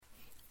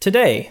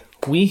Today,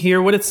 we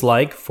hear what it's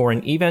like for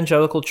an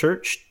evangelical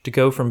church to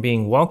go from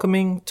being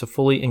welcoming to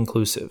fully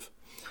inclusive.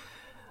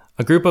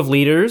 A group of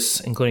leaders,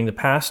 including the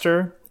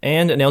pastor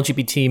and an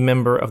LGBT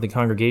member of the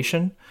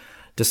congregation,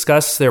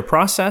 discuss their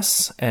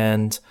process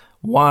and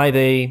why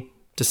they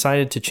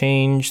decided to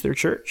change their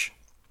church.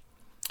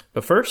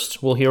 But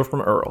first, we'll hear from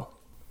Earl.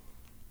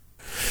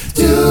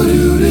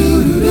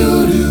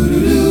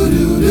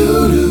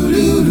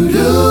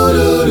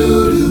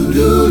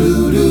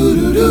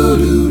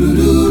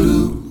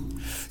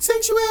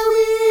 Sanctuary.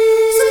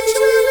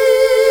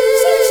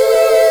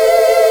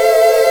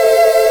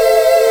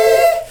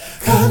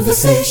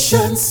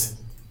 Conversations.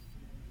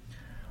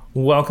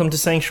 Welcome to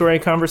Sanctuary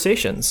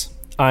Conversations.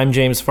 I'm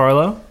James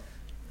Farlow.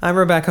 I'm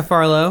Rebecca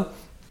Farlow.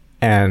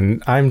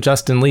 And I'm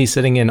Justin Lee,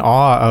 sitting in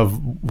awe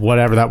of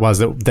whatever that was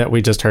that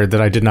we just heard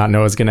that I did not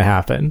know was going to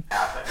happen.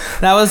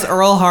 That was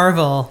Earl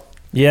Harville.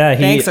 Yeah,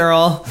 Thanks,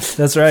 Earl.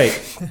 That's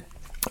right.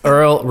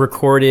 Earl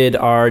recorded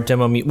our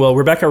demo. Well,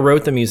 Rebecca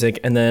wrote the music,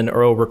 and then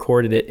Earl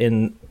recorded it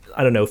in,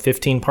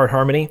 15-part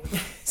harmony.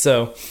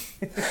 So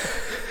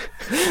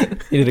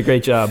he did a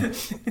great job.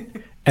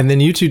 And then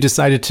you two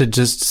decided to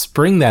just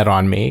spring that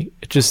on me.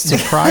 It just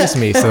surprised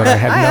me so that I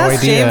had no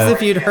idea James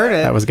if you'd heard it.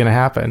 that was going to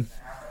happen.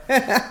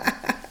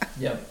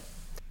 Yep.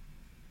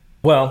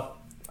 Well,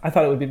 I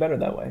thought it would be better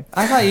that way.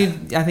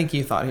 I think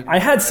you thought. I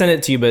had sent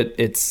it to you, but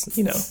it's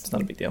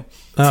not a big deal.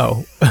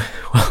 Oh,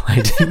 well,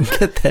 I didn't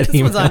get that This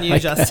email. one's on you,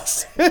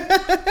 Justin.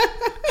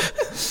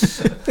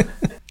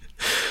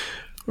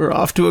 We're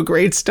off to a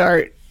great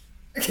start.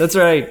 That's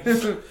right.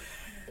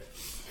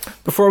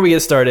 Before we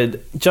get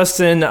started,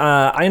 Justin,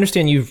 I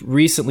understand you've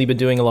recently been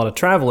doing a lot of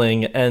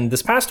traveling, and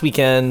this past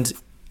weekend,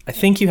 I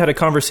think you had a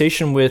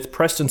conversation with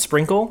Preston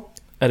Sprinkle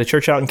at a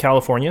church out in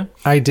California.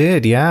 I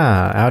did,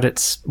 yeah. I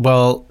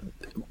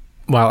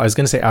was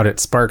going to say out at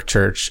Spark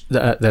Church.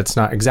 That's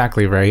not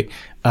exactly right.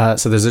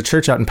 So there's a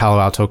church out in Palo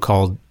Alto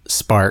called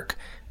Spark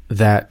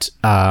that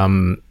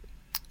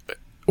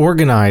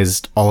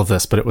organized all of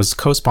this, but it was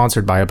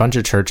co-sponsored by a bunch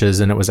of churches,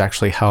 and it was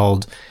actually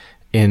held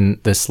in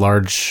this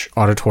large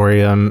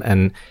auditorium.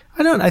 And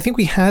I think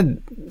we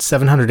had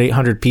 700,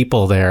 800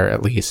 people there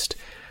at least.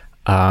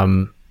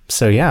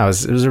 So yeah,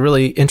 it was a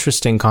really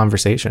interesting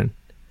conversation.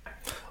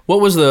 What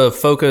was the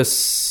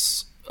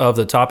focus of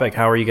the topic?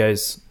 How are you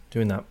guys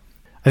doing that?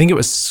 I think it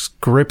was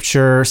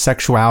Scripture,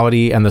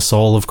 Sexuality, and the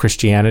Soul of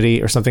Christianity,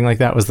 or something like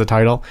that was the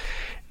title.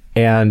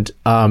 And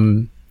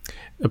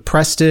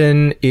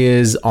Preston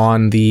is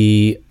on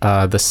the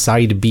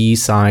side B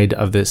side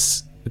of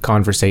this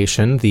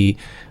conversation, the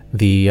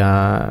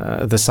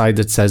side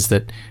that says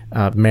that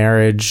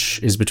marriage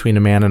is between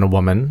a man and a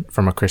woman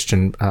from a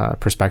Christian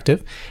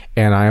perspective.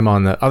 And I am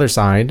on the other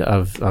side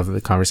of the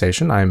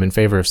conversation. I am in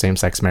favor of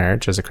same-sex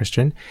marriage as a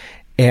Christian.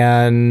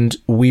 And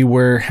we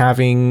were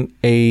having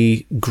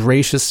a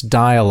gracious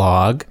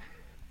dialogue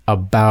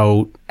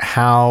about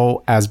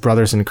how, as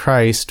brothers in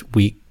Christ,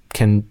 we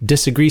can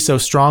disagree so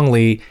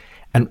strongly.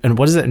 And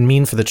what does it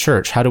mean for the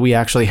church? How do we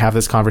actually have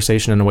this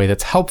conversation in a way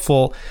that's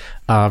helpful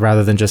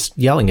rather than just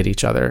yelling at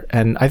each other?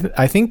 And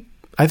I think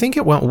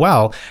it went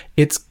well.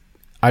 It's,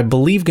 I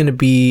believe, going to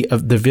be,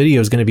 the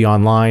video is going to be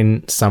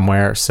online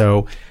somewhere.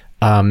 So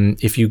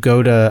if you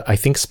go to, I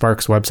think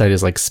Spark's website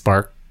is like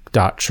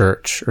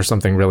spark.church or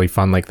something really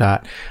fun like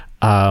that.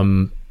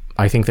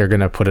 I think they're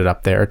going to put it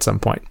up there at some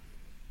point.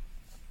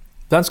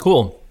 That's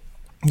cool.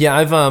 Yeah,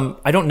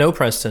 I don't know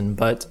Preston,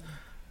 but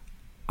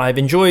I've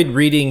enjoyed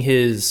reading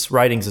his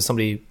writings as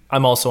somebody.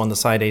 I'm also on the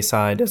side A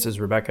side, as is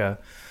Rebecca.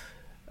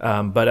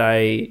 But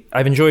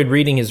I've enjoyed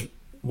reading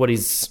what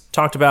he's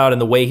talked about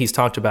and the way he's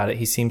talked about it.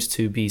 He seems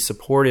to be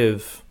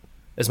supportive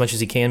as much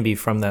as he can be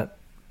from that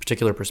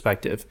particular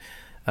perspective.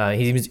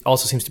 He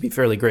also seems to be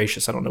fairly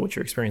gracious. I don't know what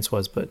your experience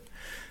was, but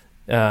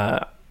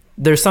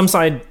there's some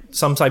side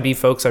B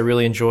folks I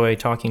really enjoy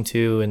talking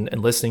to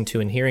and listening to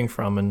and hearing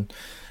from. And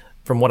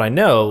from what I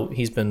know,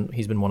 he's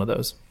been one of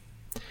those.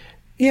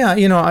 Yeah,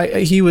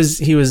 he was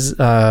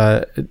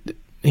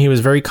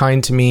very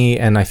kind to me,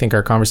 and I think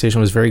our conversation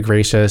was very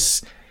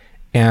gracious.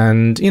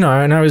 And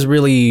and I was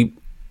really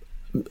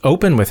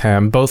open with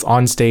him, both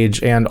on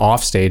stage and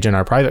off stage in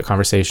our private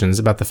conversations,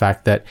 about the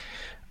fact that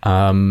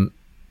there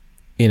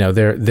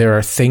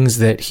are things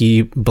that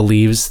he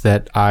believes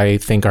that I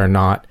think are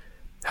not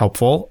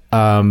helpful.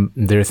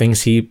 There are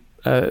things he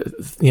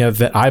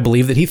that I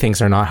believe that he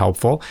thinks are not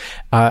helpful,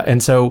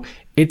 and so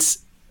it's.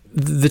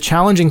 The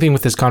challenging thing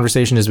with this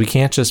conversation is we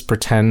can't just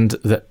pretend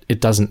that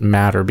it doesn't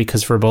matter,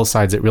 because for both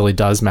sides, it really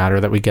does matter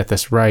that we get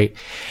this right.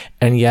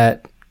 And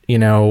yet,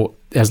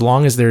 as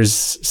long as there's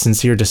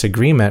sincere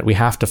disagreement, we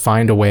have to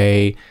find a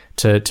way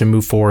to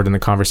move forward in the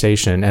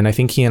conversation. And I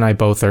think he and I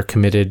both are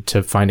committed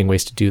to finding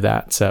ways to do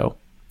that. So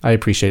I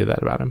appreciated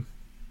that about him.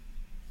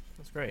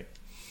 That's great.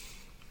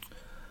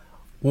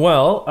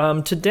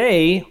 Well,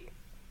 today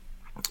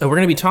we're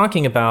going to be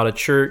talking about a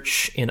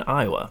church in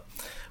Iowa.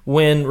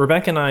 When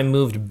Rebecca and I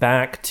moved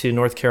back to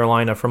North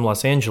Carolina from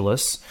Los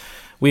Angeles,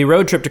 we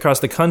road tripped across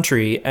the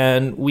country,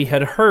 and we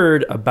had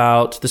heard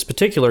about this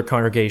particular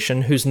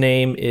congregation whose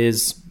name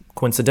is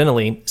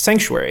coincidentally,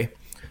 Sanctuary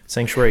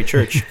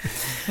Church.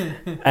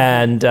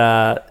 And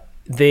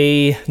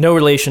they, no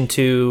relation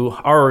to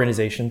our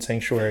organization,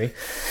 Sanctuary,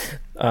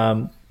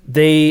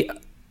 they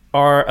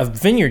are a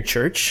vineyard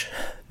church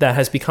that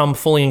has become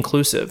fully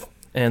inclusive.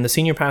 And the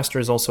senior pastor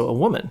is also a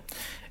woman.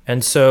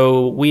 And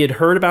so we had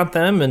heard about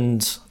them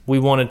and we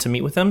wanted to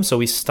meet with them. So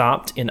we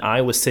stopped in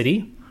Iowa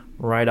City,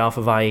 right off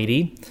of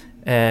I-80.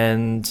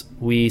 And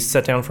we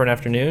sat down for an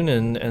afternoon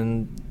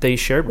and they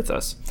shared with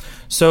us.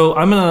 So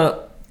I'm going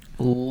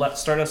to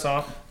start us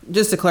off.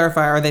 Just to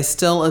clarify, are they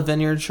still a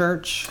vineyard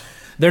church?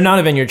 They're not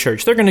a vineyard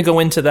church. They're going to go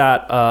into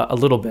that a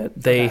little bit.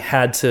 They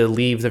had to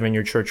leave the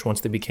vineyard church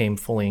once they became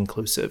fully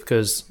inclusive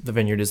because the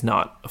vineyard is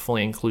not a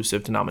fully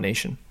inclusive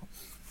denomination.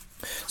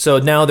 So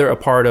now they're a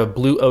part of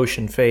Blue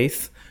Ocean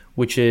Faith,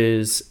 which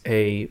is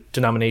a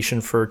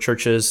denomination for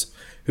churches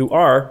who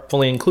are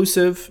fully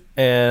inclusive.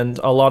 And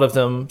a lot of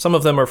them, some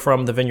of them are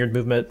from the vineyard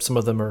movement. Some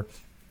of them are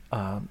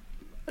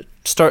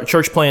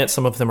church plants.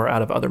 Some of them are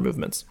out of other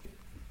movements.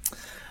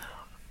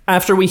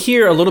 After we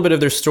hear a little bit of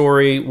their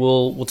story,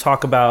 we'll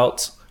talk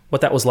about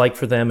what that was like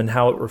for them and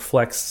how it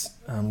reflects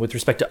with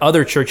respect to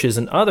other churches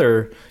and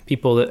other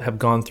people that have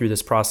gone through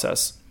this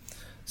process.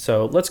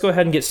 So let's go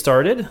ahead and get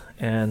started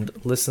and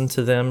listen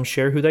to them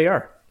share who they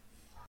are.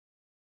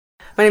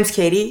 My name's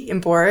Katie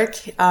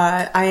Mborick.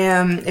 I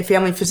am a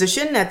family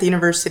physician at the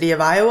University of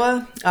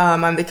Iowa.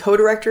 I'm the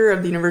co-director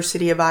of the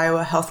University of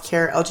Iowa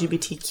Healthcare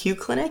LGBTQ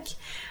Clinic.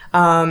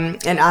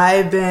 And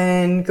I've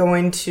been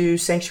going to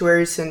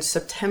Sanctuary since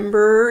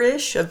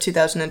September-ish of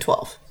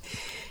 2012.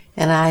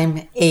 And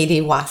I'm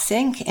Adie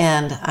Wassink,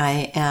 and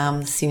I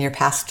am senior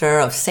pastor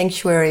of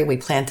Sanctuary. We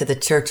planted the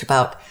church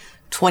about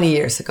 20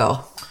 years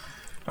ago.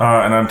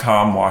 And I'm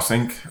Tom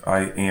Wassink.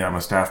 I am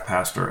a staff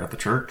pastor at the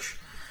church.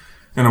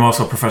 And I'm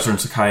also a professor in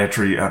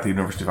psychiatry at the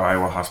University of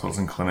Iowa Hospitals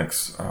and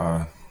Clinics.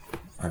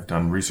 I've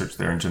done research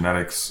there in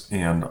genetics,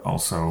 and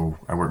also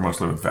I work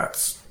mostly with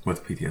vets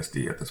with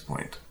PTSD at this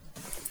point.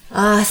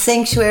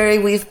 Sanctuary,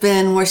 we've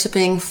been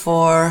worshiping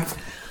for,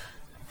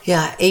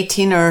 about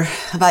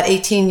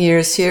 18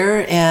 years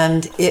here.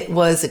 And it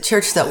was a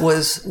church that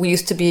we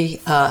used to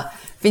be a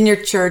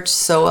vineyard church,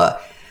 so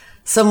a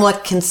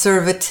somewhat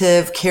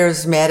conservative,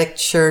 charismatic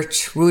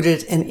church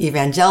rooted in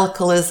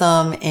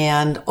evangelicalism.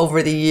 And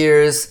over the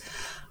years,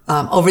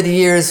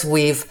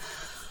 we've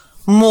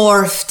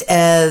morphed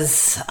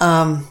as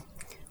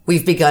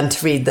we've begun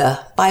to read the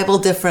Bible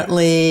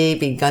differently,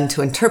 begun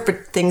to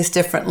interpret things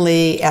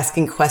differently,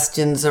 asking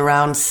questions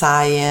around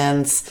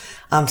science,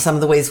 some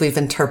of the ways we've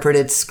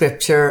interpreted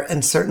scripture,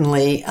 and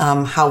certainly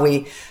how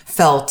we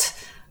felt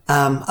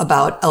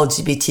about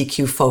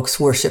LGBTQ folks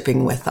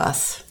worshiping with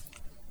us.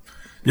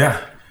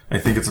 Yeah, I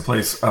think it's a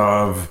place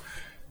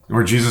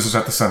where Jesus is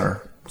at the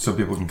center. So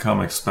people can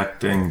come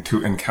expecting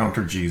to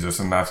encounter Jesus,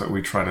 and that's what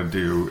we try to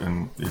do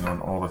in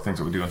all the things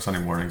that we do on Sunday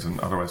mornings and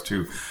otherwise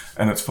too.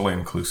 And it's fully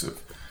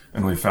inclusive.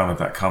 And we found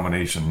that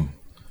combination,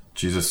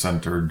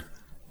 Jesus-centered,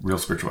 real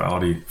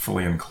spirituality,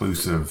 fully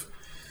inclusive,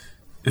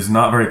 is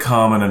not very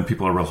common, and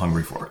people are real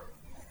hungry for it.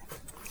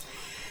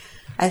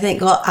 I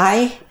think,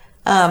 I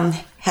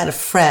had a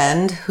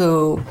friend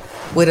who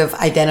would have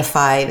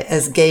identified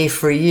as gay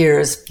for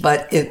years,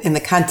 but in the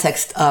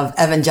context of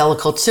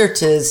evangelical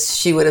churches,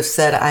 she would have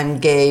said, I'm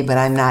gay, but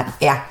I'm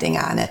not acting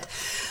on it.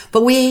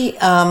 But we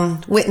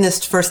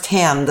witnessed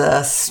firsthand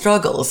the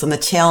struggles and the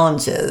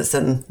challenges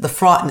and the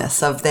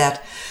fraughtness of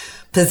that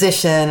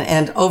position.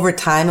 And over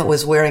time, it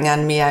was wearing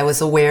on me. I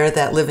was aware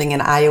that living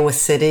in Iowa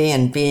City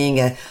and being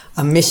a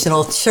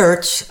missional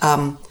church,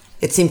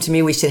 it seemed to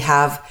me we should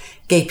have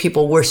gay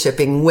people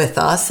worshiping with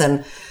us.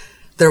 And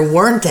there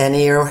weren't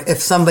any, or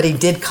if somebody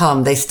did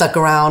come, they stuck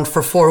around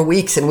for 4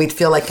 weeks and we'd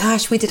feel like,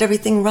 gosh, we did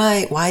everything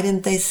right. Why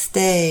didn't they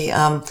stay?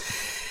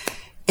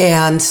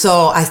 And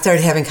so I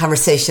started having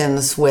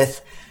conversations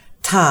with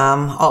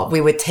Tom.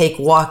 We would take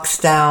walks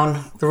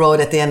down the road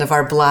at the end of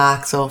our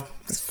block, so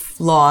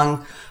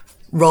long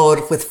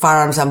road with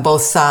farms on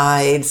both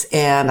sides.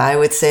 And I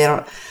would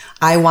say,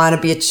 I want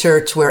to be a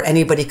church where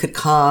anybody could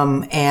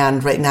come.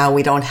 And right now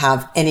we don't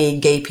have any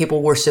gay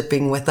people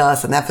worshiping with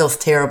us. And that feels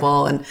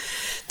terrible. And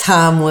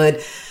Tom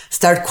would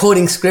start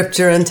quoting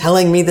scripture and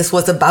telling me this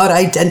was about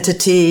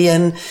identity.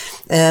 And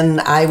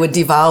I would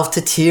devolve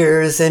to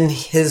tears and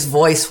his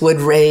voice would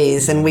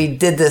raise. And we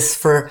did this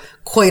for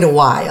quite a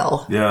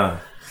while. Yeah.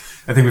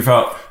 I think we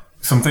felt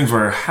some things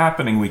were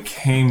happening. We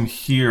came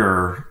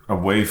here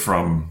away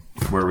from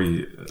where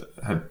we'd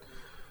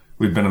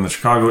been in the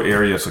Chicago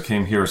area, so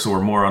came here, so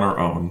we're more on our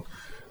own.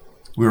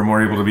 We were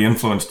more able to be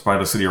influenced by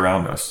the city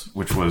around us,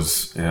 which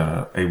was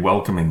a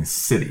welcoming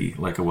city,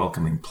 like a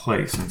welcoming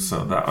place. And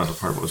so that was a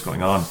part of what was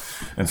going on.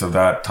 And so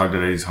that tugged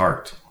at Eddie's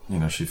heart.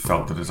 She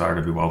felt the desire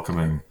to be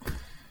welcoming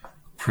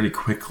pretty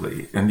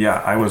quickly. And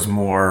yeah, I was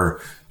more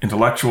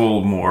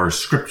intellectual, more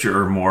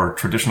scripture, more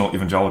traditional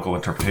evangelical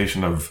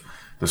interpretation of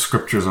the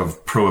scriptures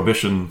of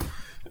prohibition.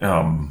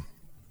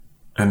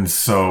 And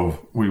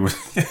so we would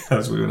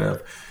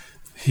have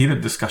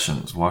heated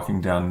discussions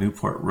walking down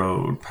Newport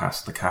Road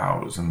past the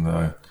cows and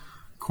the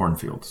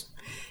cornfields.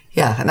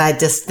 Yeah, and I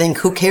just think,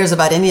 who cares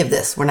about any of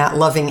this? We're not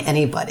loving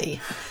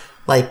anybody.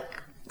 Like,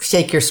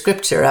 shake your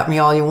scripture at me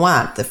all you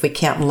want. If we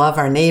can't love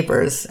our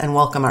neighbors and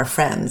welcome our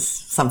friends,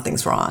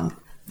 something's wrong.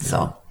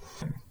 So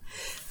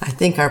I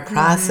think our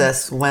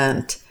process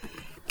went,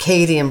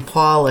 Katie and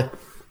Paula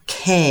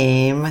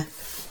came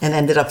and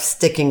ended up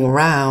sticking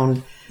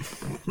around.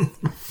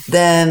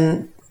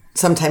 Then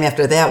sometime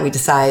after that, we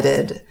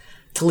decided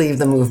to leave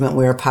the movement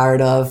we were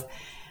part of.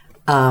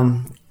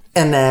 And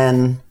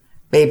then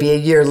maybe a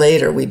year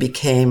later, we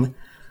became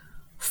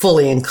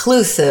fully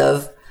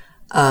inclusive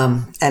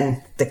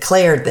and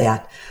declared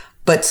that.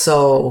 But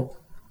so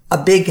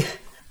a big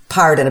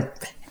part, and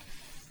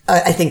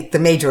I think the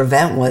major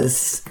event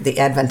was the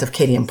advent of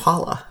Katie and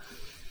Paula.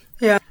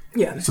 Yeah.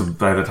 Yeah. So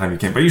by the time you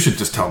came, but you should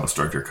just tell the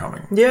story if you're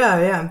coming.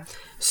 Yeah.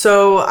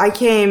 So I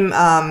came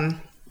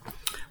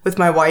with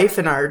my wife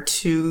and our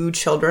two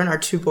children. Our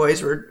two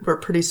boys were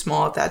pretty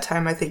small at that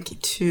time, I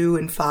think 2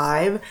 and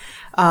 5,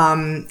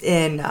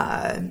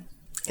 in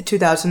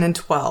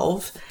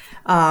 2012.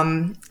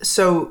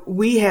 So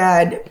we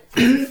had,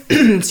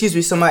 excuse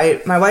me, so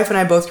my wife and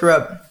I both grew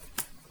up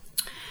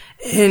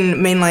in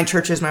mainline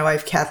churches. My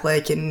wife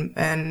Catholic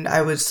and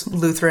I was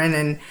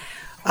Lutheran,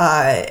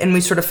 and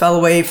we sort of fell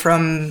away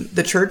from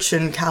the church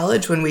in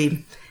college when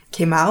we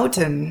came out,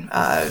 and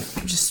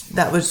just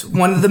that was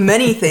one of the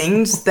many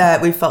things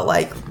that we felt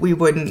like we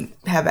wouldn't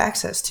have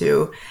access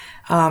to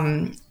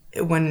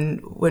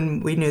when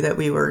we knew that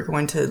we were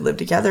going to live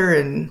together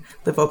and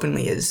live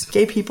openly as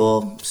gay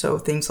people. So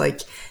things like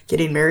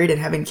getting married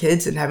and having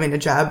kids and having a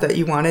job that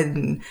you wanted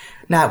and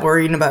not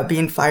worrying about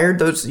being fired.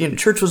 Those,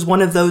 church was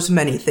one of those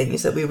many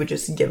things that we would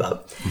just give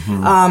up.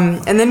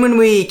 Mm-hmm. And then when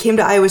we came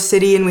to Iowa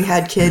City and we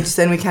had kids,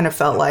 then we kind of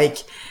felt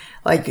like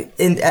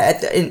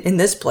in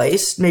this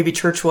place, maybe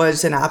church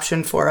was an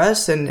option for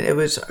us, and it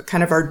was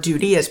kind of our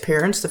duty as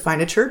parents to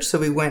find a church. So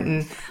we went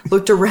and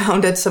looked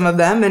around at some of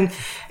them and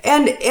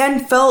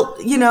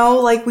felt,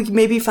 like we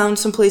maybe found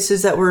some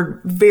places that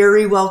were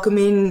very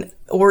welcoming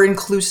or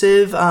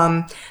inclusive,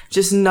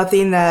 just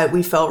nothing that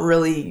we felt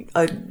really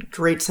a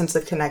great sense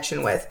of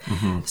connection with.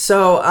 Mm-hmm.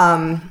 So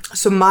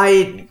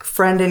my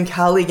friend and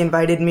colleague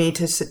invited me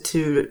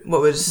to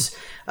what was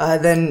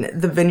then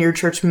the Vineyard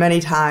Church many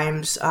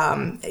times,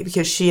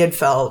 because she had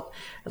felt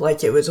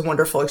like it was a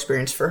wonderful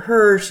experience for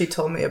her. She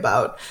told me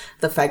about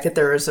the fact that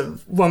there was a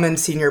woman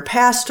senior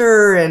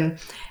pastor, and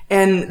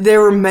there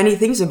were many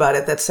things about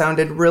it that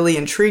sounded really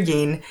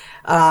intriguing.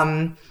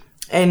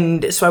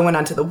 And so I went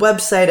onto the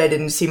website. I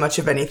didn't see much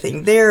of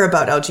anything there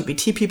about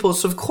LGBT people.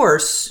 So of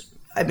course,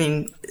 I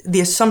mean,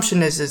 the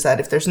assumption is that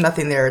if there's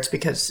nothing there, it's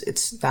because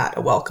it's not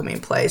a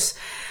welcoming place.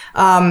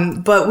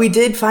 But we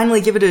did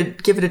finally give it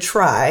a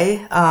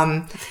try.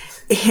 And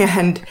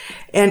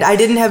I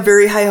didn't have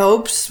very high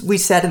hopes. We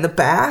sat in the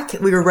back.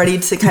 We were ready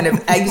to kind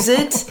of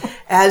exit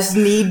as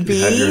need be.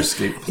 You had your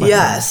escape plan.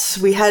 Yes,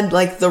 we had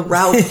like the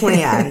route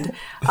planned.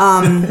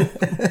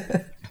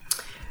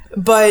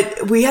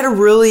 But we had a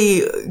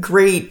really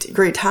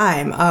great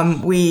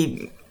time.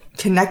 We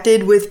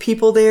connected with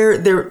people there.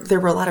 There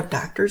were a lot of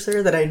doctors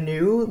there that I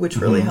knew, which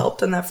really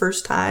helped on that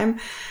first time.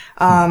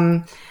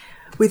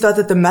 We thought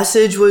that the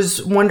message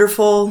was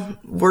wonderful.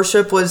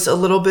 Worship was a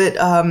little bit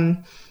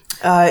in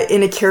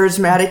a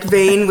charismatic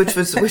vein, which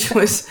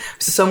was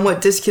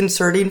somewhat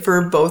disconcerting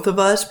for both of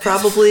us.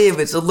 Probably it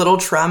was a little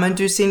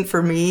trauma-inducing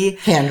for me.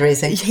 Hand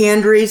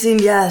raising,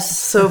 yes.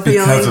 So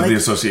feeling because of the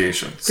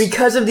associations.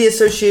 Because of the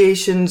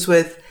associations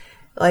with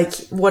like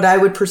what I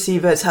would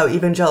perceive as how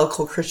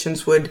evangelical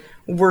Christians would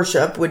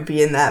worship would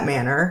be in that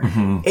manner,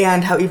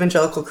 and how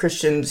evangelical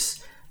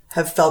Christians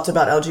have felt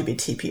about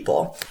LGBT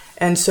people.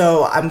 And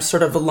so I'm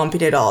sort of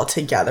lumping it all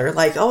together.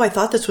 Like, I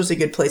thought this was a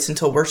good place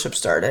until worship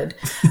started.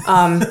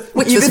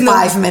 Which was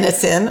 5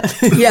 minutes in.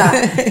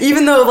 Yeah.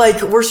 Even though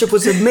like worship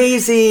was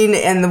amazing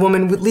and the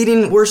woman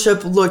leading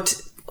worship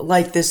looked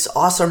like this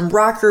awesome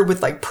rocker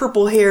with like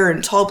purple hair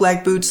and tall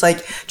black boots,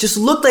 like just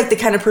looked like the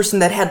kind of person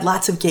that had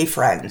lots of gay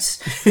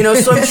friends,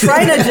 so I'm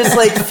trying to just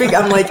like figure,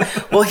 I'm like,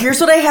 well, here's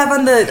what I have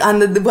on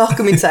the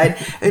welcoming side.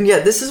 And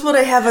yet this is what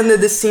I have on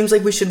this seems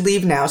like we should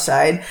leave now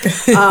side.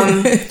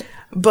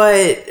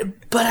 But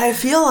I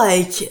feel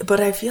like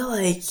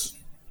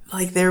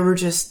there were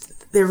just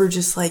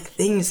like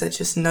things that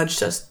just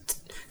nudged us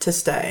to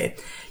stay,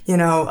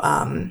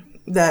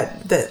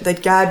 that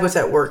God was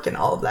at work in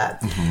all of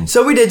that. Mm-hmm.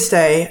 So we did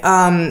stay.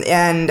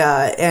 And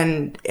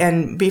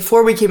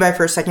before we came back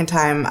for a second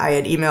time, I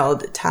had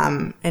emailed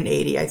Tom and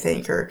Adie, I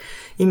think, or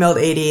emailed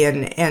Adie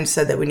and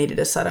said that we needed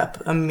to set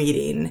up a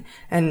meeting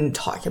and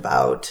talk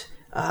about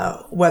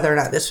whether or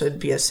not this would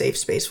be a safe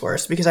space for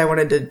us, because I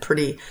wanted to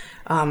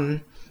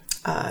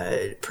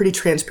pretty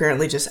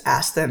transparently just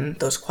ask them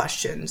those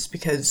questions,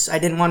 because I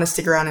didn't want to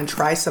stick around and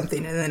try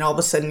something and then all of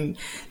a sudden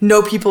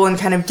know people and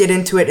kind of get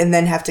into it and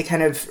then have to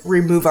kind of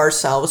remove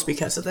ourselves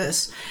because of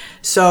this.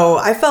 So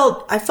I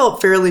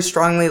felt fairly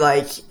strongly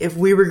like if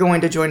we were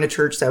going to join a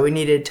church that we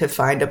needed to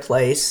find a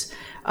place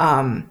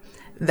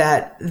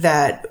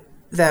that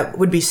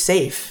would be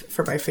safe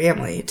for my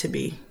family, to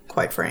be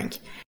quite frank.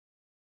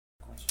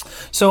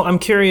 So I'm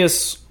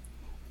curious,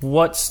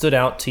 What stood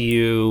out to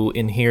you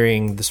in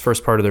hearing this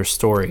first part of their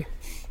story?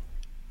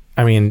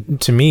 I mean,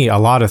 to me, a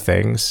lot of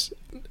things.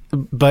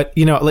 But,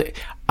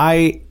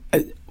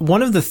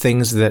 one of the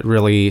things that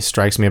really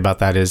strikes me about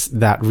that is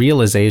that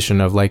realization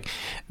of like,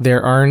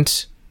 there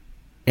aren't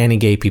any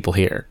gay people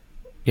here,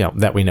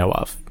 that we know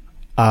of.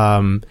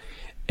 I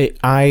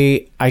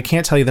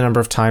can't tell you the number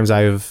of times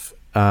I've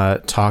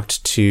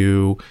talked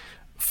to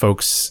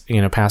folks,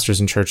 pastors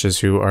in churches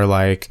who are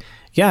like,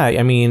 yeah,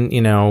 I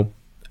mean,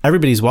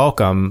 everybody's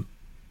welcome,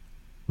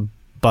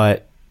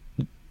 but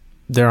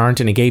there aren't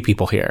any gay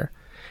people here.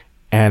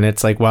 And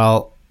it's like,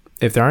 well,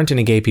 if there aren't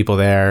any gay people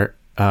there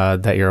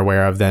that you're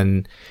aware of,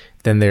 then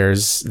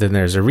there's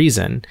a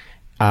reason,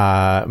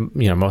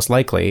 most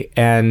likely.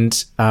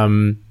 And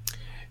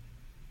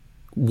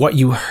what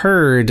you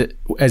heard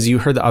as you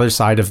heard the other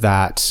side of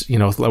that,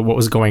 what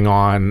was going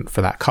on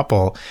for that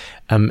couple,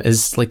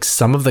 is like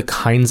some of the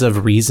kinds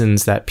of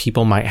reasons that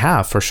people might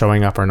have for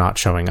showing up or not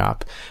showing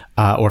up,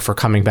 or for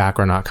coming back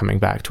or not coming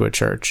back to a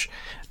church.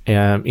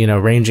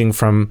 Ranging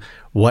from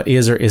what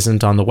is or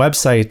isn't on the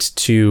website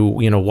to,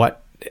 what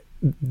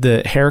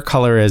the hair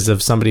color is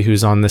of somebody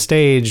who's on the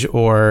stage,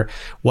 or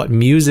what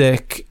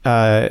music,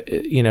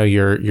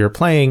 you're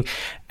playing.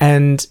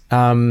 And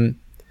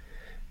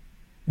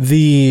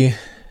the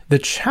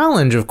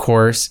challenge, of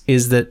course,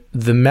 is that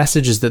the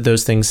messages that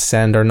those things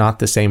send are not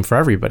the same for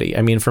everybody.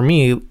 I mean, for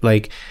me,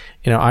 like,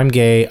 I'm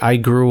gay. I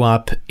grew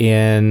up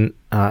in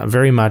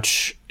very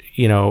much,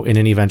 in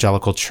an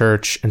evangelical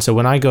church. And so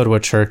when I go to a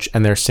church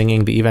and they're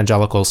singing the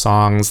evangelical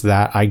songs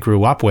that I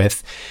grew up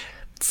with,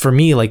 for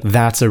me, like,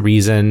 that's a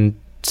reason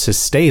to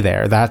stay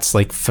there. That's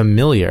like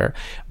familiar.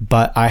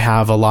 But I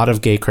have a lot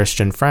of gay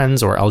Christian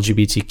friends or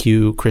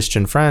LGBTQ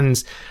Christian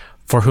friends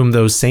for whom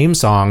those same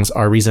songs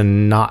are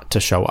reason not to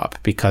show up,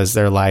 because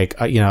they're like,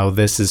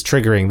 this is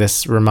triggering.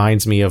 This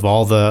reminds me of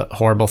all the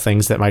horrible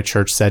things that my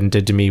church said and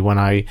did to me when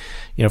I,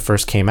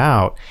 first came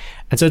out.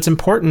 And so it's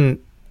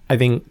important, I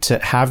think, to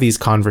have these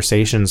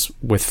conversations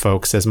with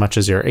folks as much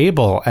as you're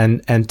able,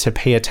 and to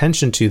pay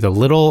attention to the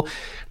little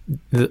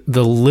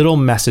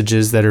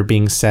messages that are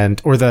being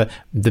sent, or the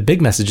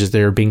big messages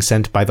that are being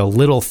sent by the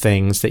little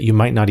things that you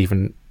might not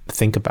even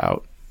think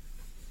about.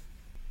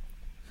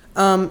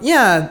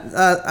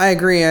 I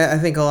agree. I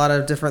think a lot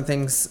of different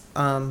things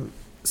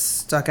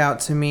stuck out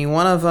to me.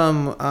 One of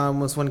them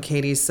was when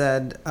Katie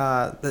said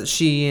that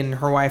she and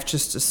her wife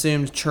just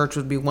assumed church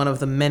would be one of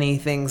the many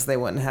things they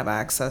wouldn't have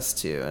access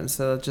to. And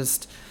so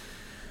just,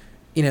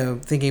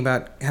 thinking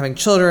about having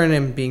children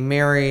and being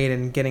married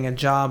and getting a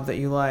job that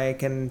you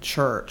like and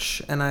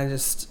church. And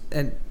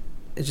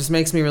it just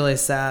makes me really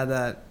sad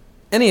that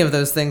any of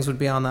those things would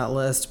be on that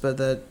list, but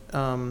that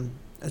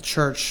a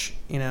church,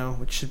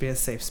 which should be a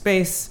safe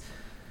space,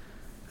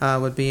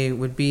 would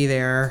be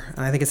there.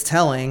 And I think it's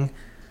telling.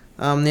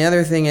 The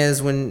other thing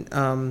is when,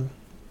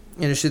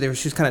 she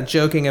was kind of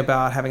joking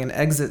about having an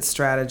exit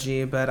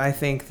strategy, but I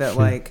think that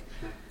like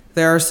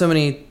there are so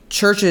many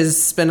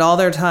churches spend all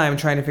their time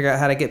trying to figure out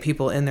how to get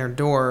people in their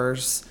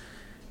doors.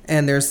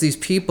 And there's these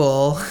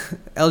people,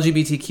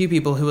 LGBTQ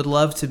people, who would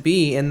love to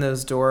be in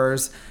those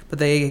doors, but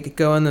they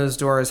go in those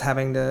doors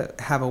having to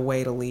have a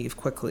way to leave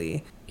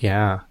quickly.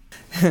 Yeah.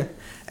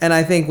 And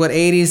I think what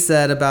 80s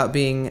said about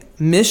being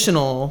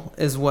missional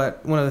is one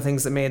of the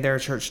things that made their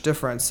church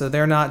different. So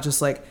they're not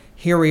just like,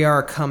 here we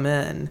are, come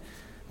in.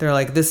 They're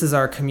like, this is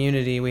our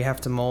community. We have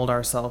to mold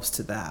ourselves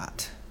to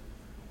that.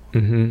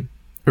 Mm-hmm.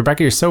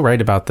 Rebecca, you're so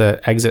right about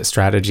the exit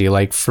strategy.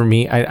 Like for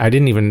me, I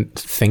didn't even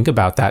think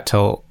about that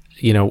till,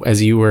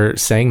 as you were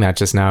saying that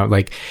just now.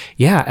 Like,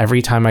 yeah,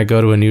 every time I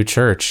go to a new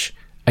church,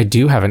 I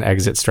do have an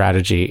exit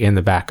strategy in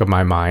the back of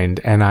my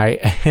mind. And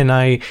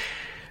I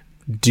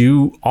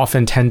do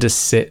often tend to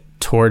sit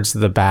towards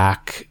the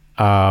back.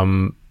 I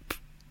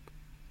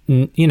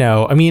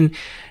mean,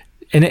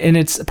 and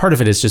it's part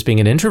of it is just being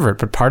an introvert,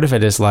 but part of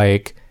it is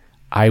like,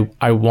 I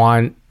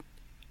want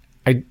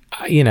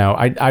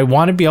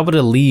to be able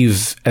to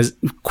leave as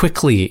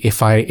quickly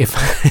if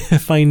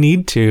I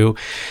need to,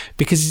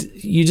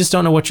 because you just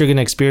don't know what you're going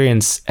to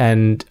experience.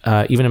 And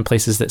even in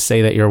places that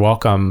say that you're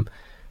welcome,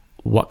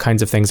 what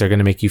kinds of things are going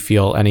to make you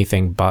feel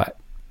anything but.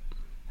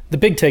 The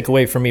big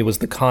takeaway for me was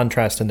the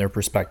contrast in their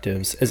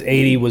perspectives. As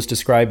 80 was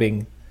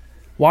describing,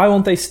 why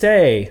won't they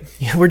stay?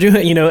 We're doing,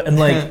 and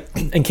like,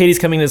 and Katie's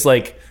coming as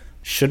like,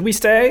 should we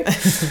stay?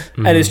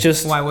 And it's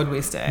just, why would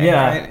we stay?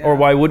 Yeah, right? Or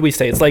why would we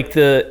stay? It's like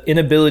the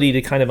inability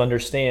to kind of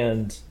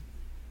understand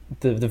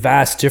the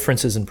vast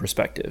differences in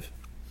perspective.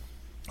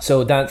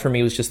 So that for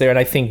me was just there. And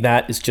I think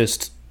that is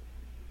just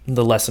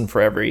the lesson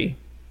for every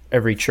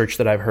church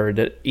that I've heard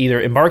that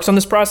either embarks on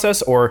this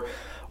process or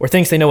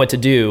thinks they know what to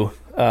do,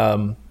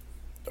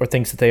 or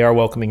thinks that they are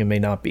welcoming and may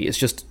not be. It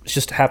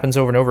just happens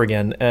over and over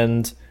again.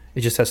 And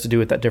it just has to do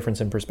with that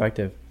difference in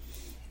perspective.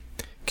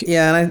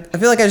 Yeah, and I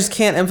feel like I just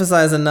can't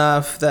emphasize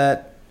enough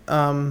that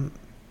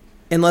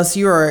unless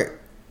you are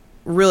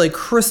really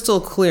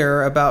crystal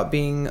clear about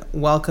being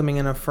welcoming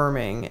and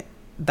affirming,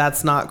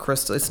 it's not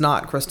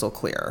crystal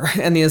clear.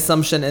 And the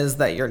assumption is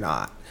that you're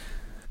not.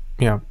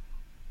 Yeah.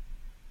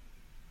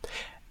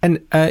 And,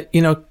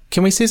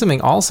 can we say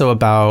something also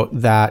about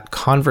that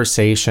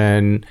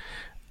conversation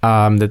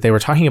that they were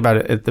talking about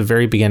at the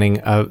very beginning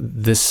of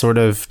this sort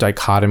of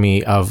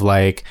dichotomy of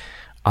like,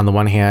 on the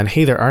one hand,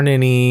 hey, there aren't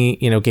any,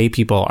 gay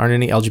people, aren't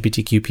any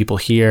LGBTQ people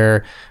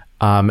here.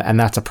 And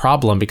that's a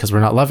problem because we're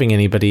not loving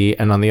anybody.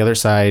 And on the other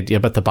side, yeah,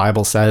 but the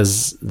Bible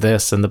says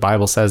this and the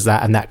Bible says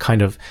that, and that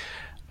kind of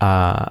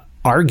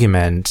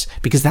argument,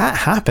 because that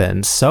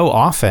happens so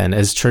often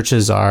as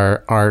churches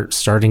are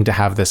starting to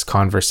have this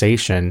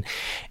conversation.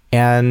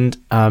 And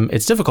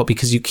it's difficult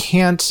because you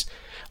can't,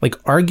 like,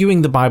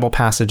 arguing the Bible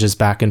passages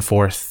back and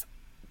forth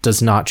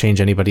does not change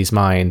anybody's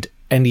mind.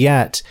 And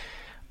yet,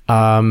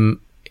 for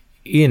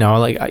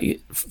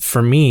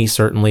me,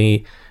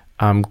 certainly,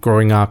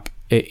 growing up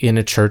in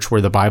a church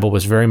where the Bible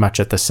was very much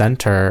at the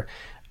center,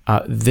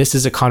 this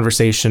is a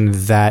conversation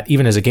that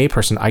even as a gay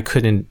person, I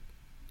couldn't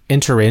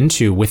enter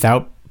into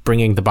without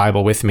bringing the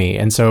Bible with me.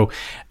 And so,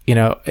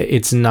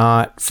 it's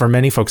not, for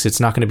many folks,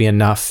 it's not going to be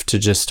enough to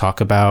just talk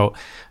about,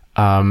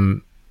 how,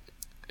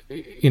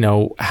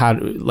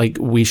 like,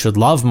 we should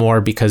love more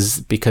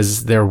because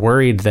they're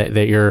worried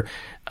that you're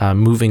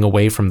moving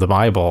away from the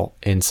Bible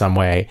in some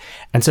way.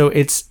 And so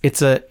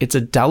it's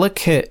a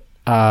delicate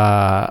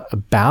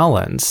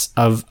balance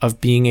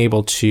of being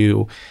able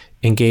to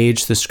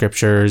engage the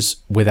scriptures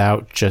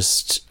without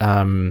just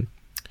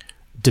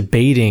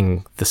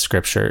debating the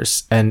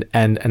scriptures. And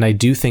I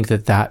do think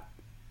that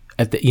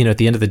at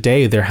the end of the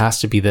day, there has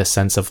to be this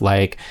sense of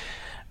like,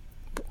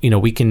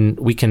 we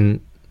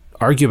can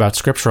argue about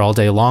scripture all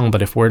day long,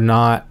 but if we're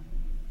not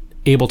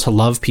able to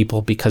love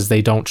people because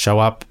they don't show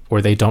up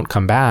or they don't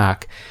come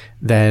back,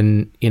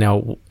 then,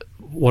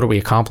 what are we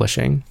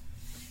accomplishing?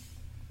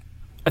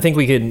 I think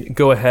we could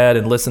go ahead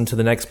and listen to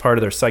the next part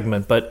of their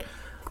segment, but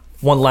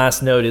one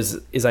last note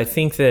is I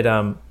think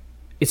that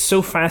it's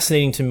so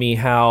fascinating to me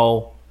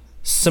how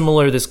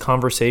similar this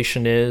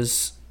conversation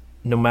is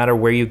no matter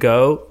where you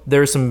go.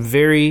 There are some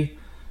very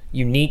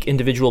unique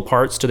individual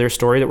parts to their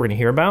story that we're going to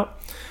hear about.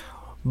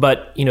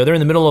 But, they're in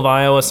the middle of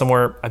Iowa,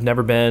 somewhere I've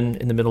never been,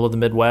 in the middle of the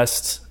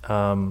Midwest.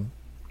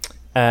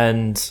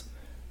 And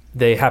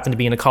they happen to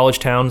be in a college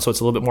town, so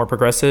it's a little bit more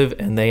progressive,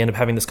 and they end up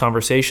having this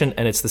conversation,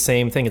 and it's the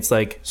same thing. It's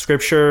like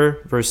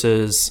scripture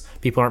versus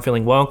people aren't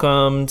feeling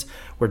welcomed.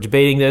 We're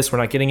debating this. We're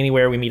not getting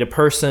anywhere. We meet a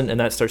person, and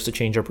that starts to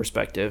change our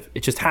perspective.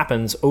 It just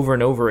happens over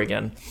and over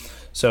again.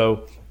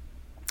 So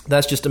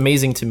that's just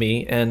amazing to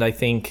me. And I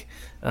think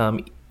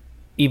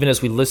even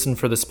as we listen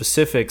for the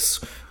specifics,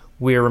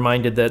 we're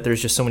reminded that there's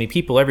just so many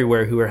people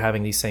everywhere who are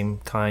having these same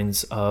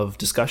kinds of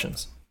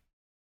discussions.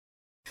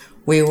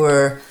 We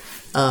were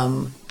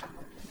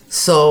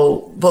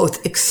so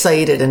both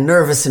excited and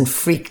nervous and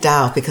freaked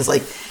out because,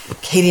 like,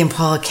 Katie and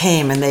Paula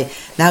came, and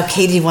now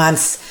Katie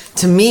wants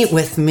to meet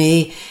with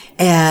me.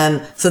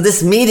 And so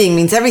this meeting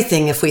means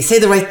everything. If we say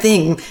the right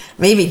thing,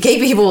 maybe gay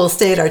people will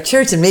stay at our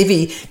church, and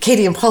maybe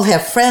Katie and Paul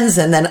have friends,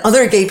 and then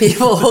other gay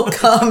people will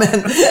come,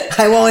 and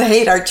I won't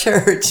hate our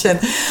church. And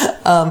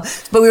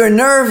but we were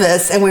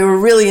nervous, and we were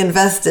really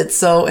invested.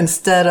 So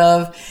instead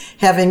of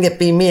having it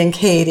be me and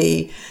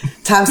Katie,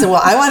 Tom said,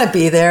 well, I want to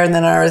be there. And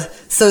then our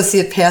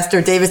associate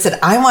pastor, David, said,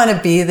 I want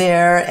to be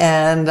there.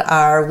 And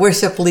our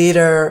worship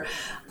leader,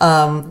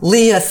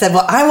 Leah, said,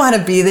 well, I want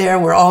to be there.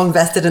 We're all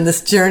invested in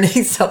this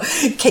journey. So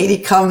Katie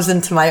comes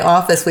into my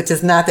office, which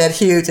is not that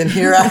huge. And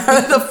here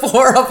are the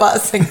four of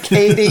us and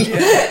Katie.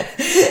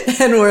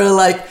 And we're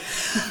like,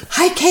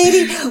 hi,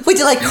 Katie. Would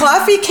you like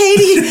coffee,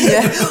 Katie?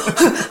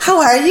 How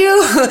are you?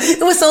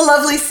 It was so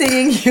lovely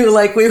seeing you.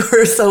 Like, we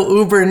were so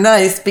uber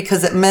nice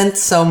because it meant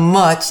so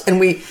much. And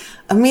we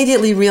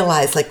immediately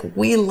realized, like,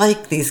 we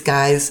like these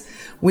guys.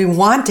 We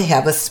want to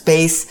have a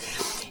space.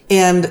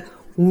 And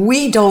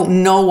we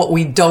don't know what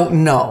we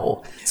don't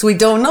know. So we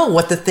don't know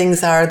what the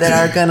things are that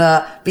are going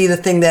to be the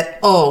thing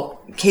that,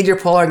 Katie or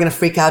Paul are going to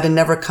freak out and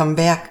never come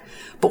back.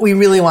 But we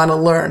really want to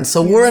learn.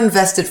 So we're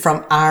invested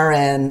from our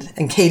end,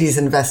 and Katie's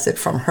invested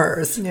from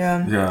hers.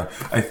 Yeah. Yeah.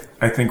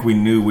 I think we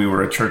knew we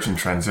were a church in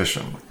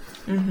transition.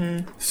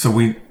 Mm-hmm. So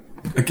we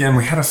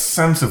had a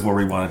sense of where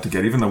we wanted to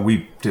get, even though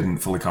we didn't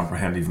fully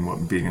comprehend even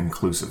what being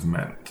inclusive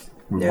meant.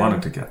 We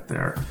wanted to get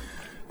there.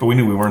 But we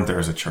knew we weren't there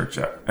as a church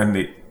yet.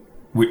 And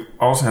we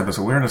also had this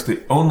awareness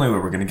the only way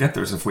we're going to get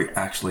there is if we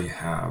actually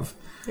have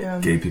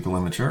gay people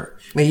in the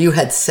church. Well, you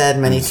had said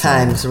many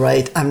times,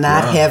 right? I'm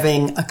not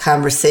having a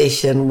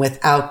conversation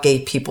without gay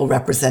people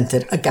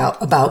represented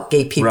about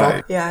gay people.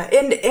 Right. Yeah,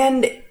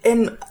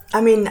 and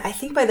I mean, I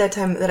think by that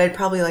time that I'd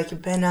probably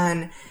been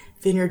on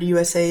Vineyard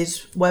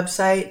USA's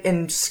website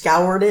and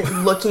scoured it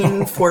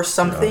looking for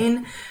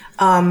something,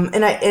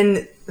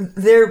 and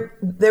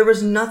there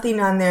was nothing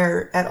on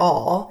there at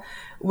all,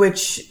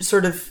 which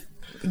sort of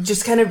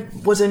just kind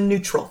of was a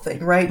neutral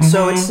thing, right? Mm-hmm.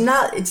 So it's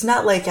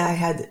not like I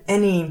had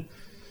any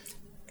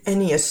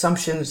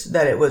assumptions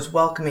that it was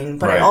welcoming,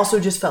 but I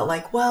also just felt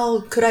like,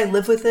 well, could I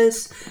live with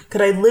this?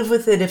 Could I live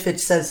with it if it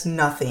says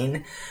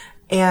nothing?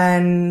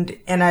 And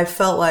I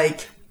felt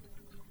like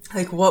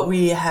like what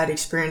we had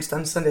experienced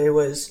on Sunday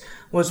was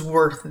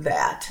worth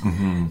that,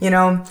 you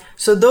know?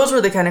 So those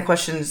were the kind of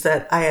questions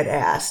that I had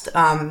asked.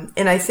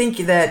 And I think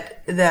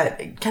that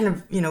kind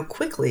of, you know,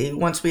 quickly,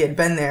 once we had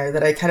been there,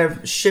 that I kind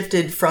of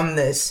shifted from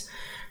this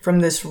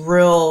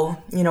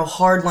real, you know,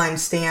 hardline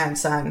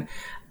stance on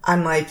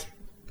like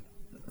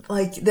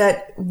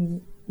that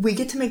we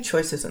get to make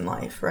choices in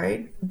life,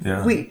 right?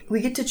 Yeah.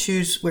 We get to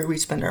choose where we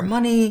spend our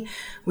money.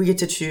 We get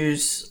to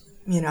choose,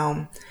 you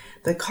know,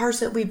 the cars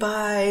that we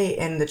buy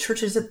and the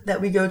churches that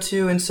we go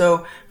to. And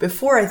so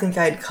before I think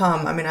I'd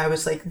come, I mean, I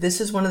was like,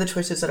 this is one of the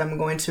choices that I'm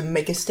going to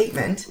make a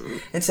statement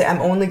and say,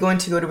 I'm only going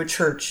to go to a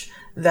church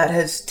that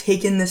has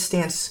taken this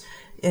stance,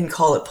 and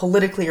call it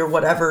politically or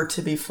whatever,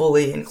 to be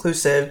fully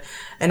inclusive.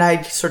 And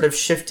I sort of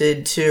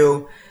shifted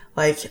to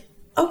like,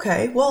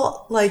 okay,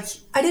 well, like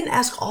I didn't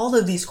ask all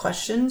of these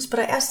questions, but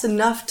I asked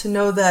enough to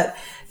know that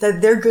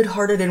they're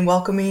good-hearted and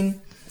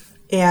welcoming.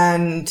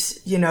 And,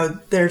 you know,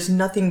 there's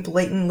nothing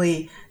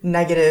blatantly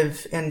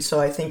negative. And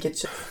so I think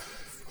it's...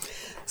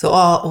 So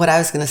what I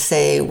was going to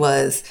say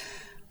was,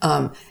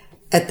 at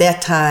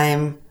that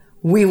time,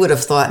 we would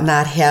have thought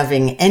not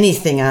having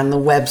anything on the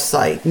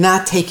website,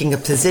 not taking a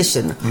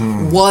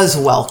position was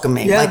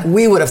welcoming. Yeah. Like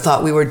we would have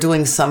thought we were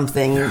doing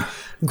something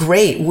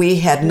great. We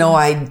had no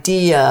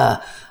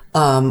idea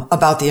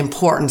about the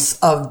importance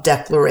of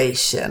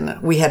declaration.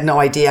 We had no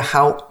idea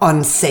how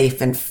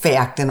unsafe, in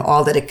fact, and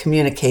all that it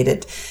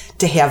communicated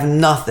to have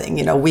nothing.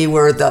 You know, we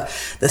were the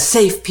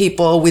safe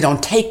people. We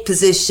don't take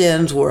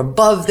positions. We're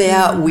above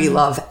that. We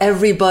love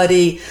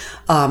everybody.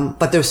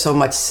 But there's so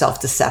much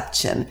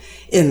self-deception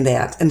in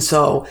that. And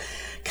so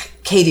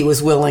Katie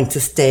was willing to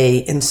stay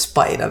in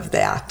spite of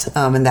that.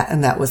 And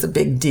that was a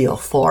big deal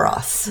for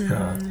us.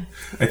 Yeah.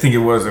 I think it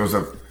was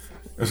a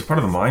part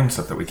of the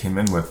mindset that we came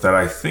in with that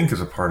I think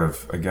is a part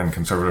of, again,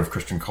 conservative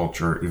Christian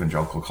culture,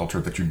 evangelical culture,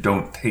 that you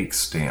don't take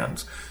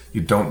stands.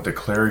 You don't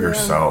declare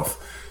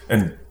yourself.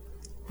 And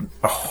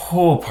a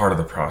whole part of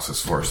the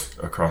process for us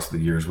across the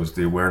years was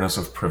the awareness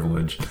of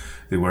privilege,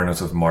 the awareness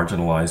of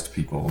marginalized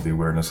people, the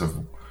awareness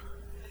of,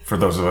 for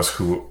those of us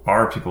who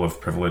are people of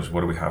privilege,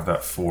 what do we have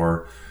that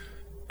for?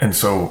 And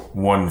so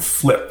one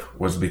flip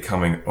was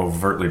becoming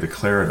overtly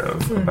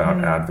declarative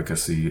about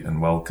advocacy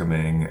and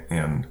welcoming,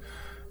 and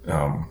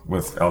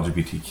with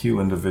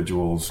LGBTQ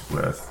individuals,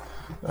 with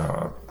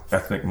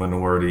ethnic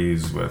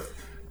minorities, with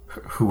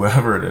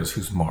whoever it is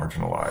who's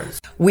marginalized.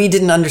 We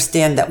didn't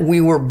understand that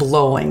we were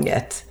blowing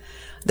it,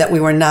 that we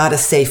were not a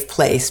safe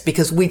place,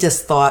 because we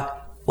just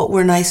thought, well,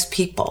 we're nice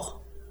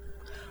people.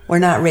 We're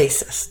not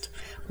racist.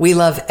 We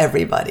love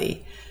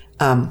everybody.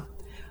 And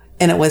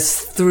it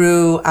was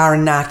through our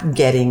not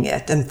getting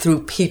it and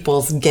through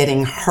people's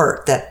getting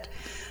hurt that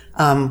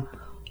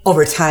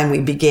over time we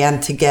began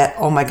to get,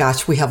 oh my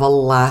gosh, we have a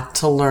lot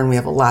to learn. We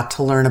have a lot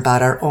to learn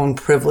about our own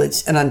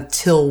privilege. And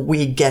until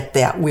we get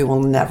that, we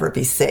will never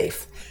be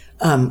safe.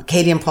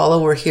 Katie and Paula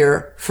were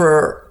here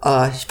for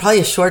probably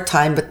a short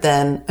time, but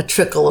then a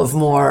trickle of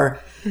more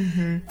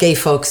gay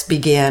folks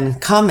began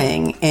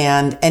coming.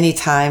 And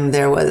anytime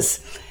there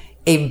was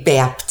a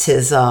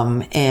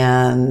baptism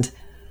and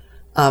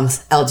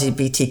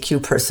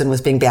LGBTQ person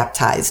was being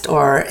baptized,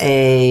 or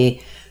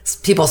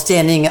people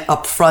standing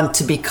up front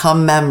to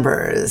become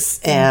members,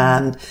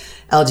 and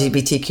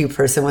LGBTQ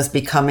person was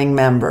becoming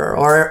member,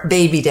 or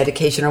baby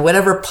dedication, or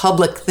whatever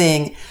public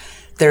thing,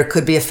 there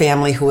could be a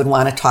family who would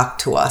want to talk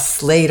to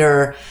us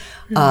later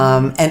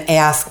and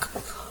ask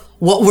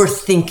what we're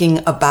thinking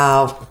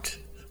about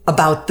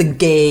the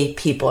gay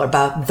people,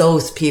 about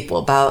those people,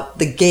 about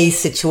the gay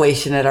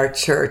situation at our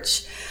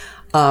church.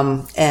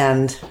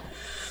 And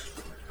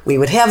we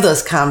would have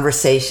those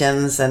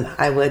conversations, and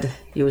I would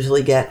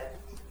usually get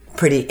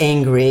pretty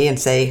angry and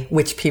say,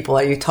 which people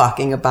are you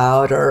talking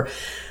about? Or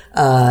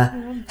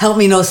help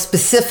me know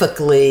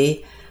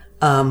specifically.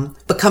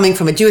 But coming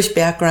from a Jewish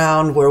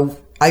background, where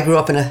I grew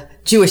up in a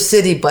Jewish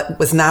city, but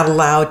was not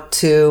allowed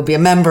to be a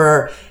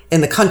member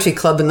in the country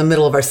club in the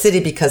middle of our city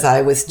because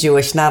I was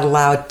Jewish, not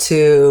allowed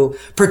to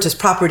purchase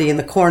property in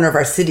the corner of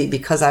our city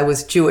because I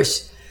was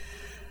Jewish.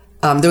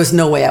 There was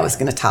no way I was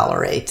going to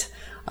tolerate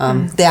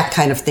that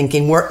kind of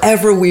thinking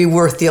wherever we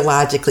were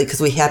theologically,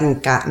 because we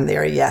hadn't gotten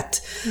there yet.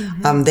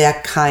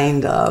 That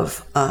kind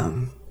of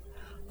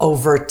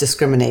overt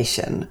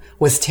discrimination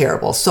was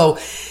terrible. So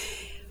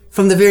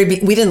from the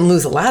we didn't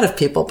lose a lot of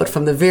people, but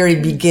from the very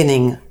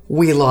beginning,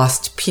 we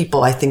lost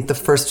people. I think the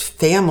first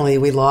family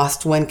we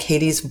lost when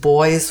Katie's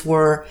boys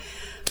were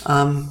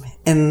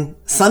in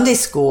Sunday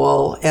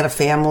school, and a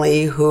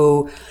family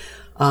who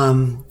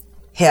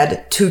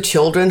had two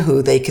children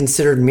who they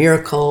considered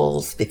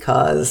miracles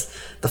because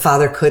the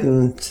father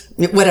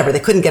they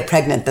couldn't get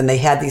pregnant. Then they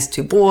had these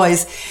two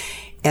boys.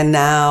 And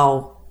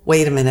now,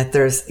 wait a minute,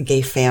 there's a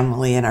gay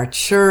family in our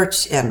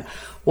church. And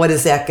what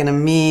is that going to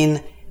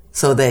mean?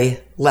 So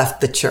they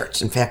left the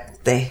church. In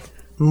fact, they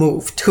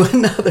moved to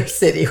another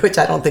city, which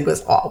I don't think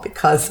was all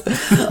because of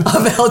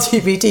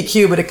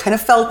LGBTQ, but it kind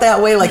of felt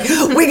that way. Like,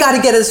 we got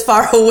to get as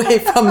far away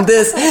from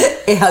this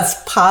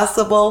as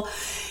possible.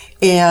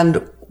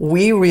 And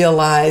we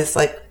realized,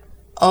 like,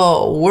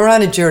 oh, we're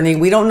on a journey.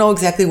 We don't know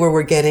exactly where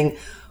we're getting.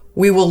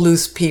 We will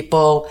lose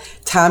people.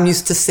 Tom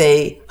used to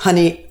say,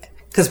 honey,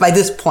 because by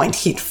this point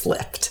he'd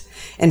flipped,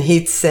 and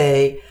he'd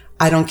say,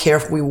 I don't care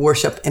if we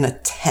worship in a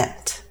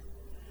tent.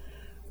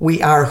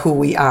 We are who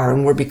we are,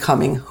 and we're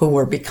becoming who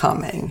we're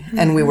becoming. Mm-hmm.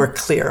 And we were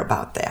clear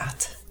about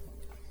that.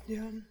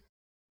 Yeah.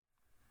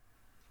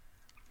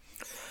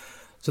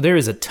 So there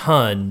is a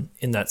ton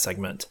in that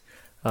segment.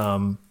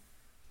 I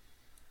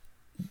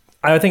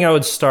think I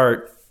would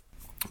start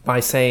by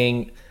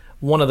saying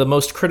one of the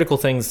most critical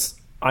things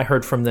I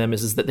heard from them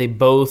is that they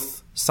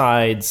both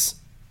sides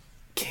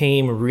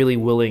came really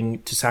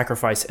willing to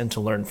sacrifice and to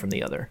learn from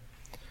the other.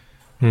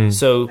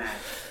 So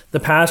the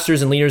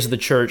pastors and leaders of the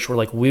church were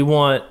like, we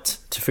want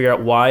to figure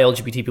out why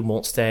LGBT people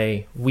won't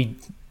stay.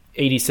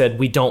 AD said,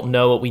 we don't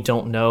know what we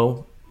don't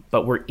know,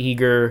 but we're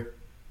eager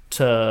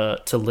to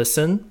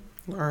listen,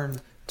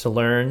 to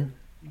learn.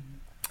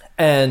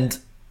 And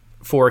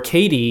for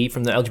Katie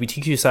from the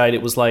LGBTQ side,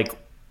 it was like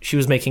she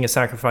was making a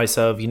sacrifice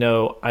of, I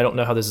don't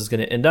know how this is going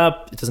to end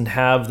up. It doesn't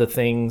have the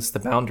things, the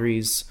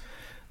boundaries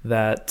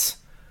that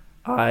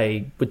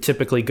I would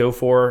typically go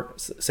for,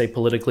 say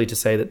politically, to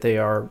say that they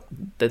know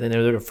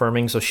they're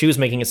affirming. So she was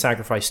making a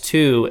sacrifice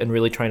too, and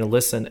really trying to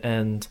listen.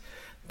 And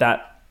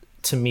that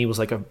to me was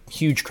like a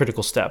huge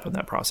critical step in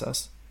that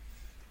process.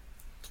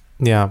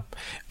 Yeah.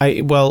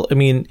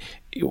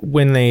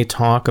 When they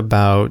talk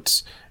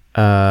about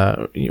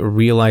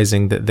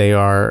realizing that they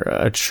are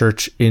a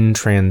church in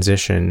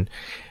transition,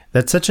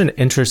 that's such an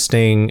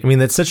interesting,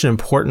 that's such an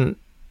important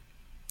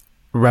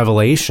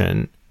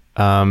revelation,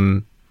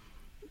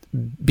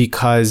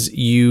 because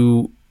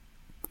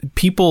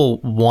people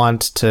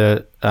want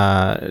to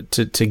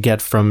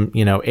get from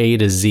A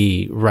to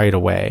Z right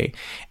away,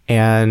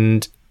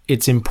 and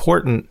it's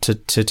important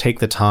to take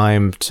the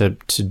time to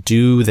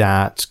do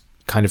that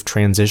kind of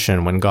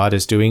transition when God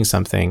is doing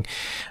something,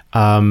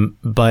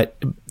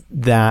 but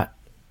that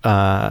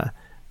I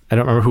don't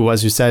remember who it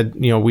was who said,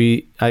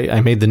 I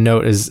made the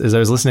note as I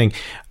was listening,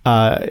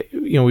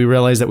 we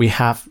realized that we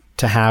have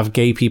to have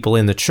gay people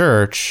in the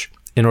church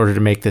in order to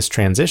make this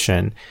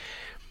transition.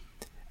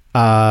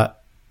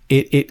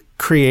 It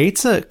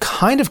creates a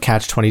kind of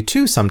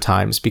catch-22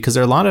 sometimes, because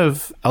there are a lot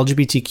of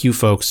LGBTQ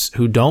folks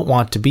who don't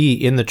want to be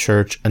in the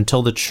church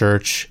until the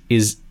church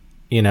is,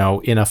 in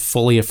a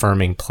fully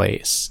affirming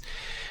place.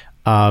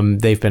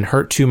 They've been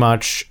hurt too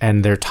much,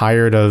 and they're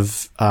tired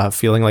of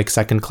feeling like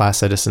second-class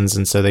citizens,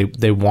 and so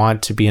they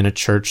want to be in a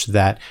church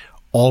that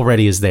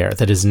already is there,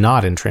 that is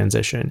not in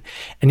transition.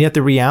 And yet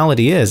the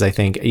reality is, I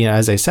think,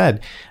 as I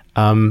said,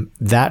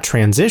 that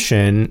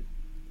transition,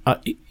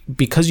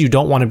 because you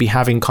don't want to be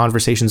having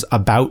conversations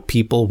about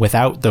people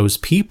without those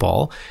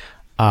people,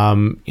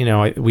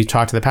 we've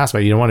talked in the past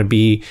about, you don't want to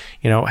be,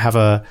 have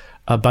a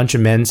bunch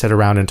of men sit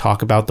around and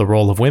talk about the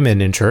role of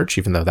women in church,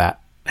 even though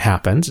that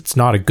happens. It's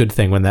not a good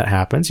thing when that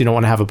happens. You don't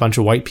want to have a bunch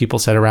of white people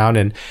sit around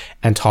and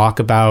talk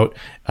about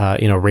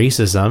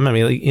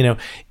racism.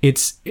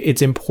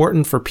 It's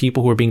important for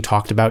people who are being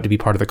talked about to be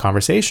part of the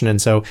conversation,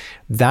 and so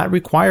that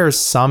requires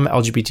some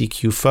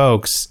LGBTQ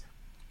folks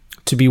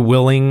to be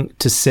willing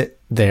to sit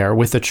there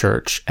with the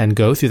church and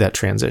go through that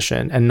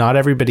transition. And not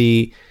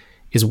everybody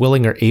is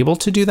willing or able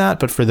to do that,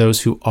 but for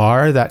those who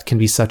are, that can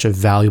be such a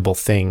valuable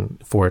thing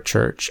for a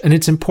church. And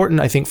it's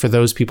important, I think, for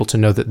those people to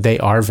know that they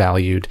are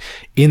valued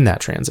in that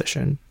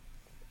transition.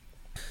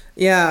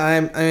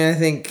 Yeah, I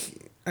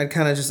think I'd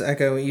kind of just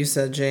echo what you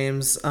said,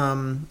 James.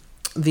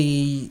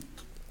 The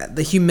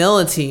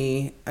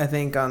humility, I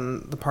think,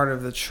 on the part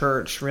of the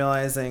church,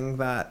 realizing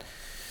that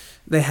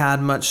they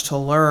had much to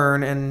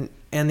learn,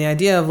 and the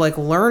idea of like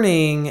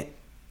learning,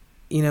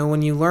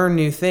 when you learn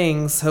new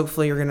things,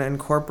 hopefully you're going to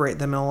incorporate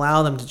them and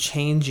allow them to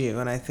change you.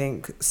 And I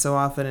think so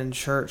often in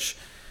church,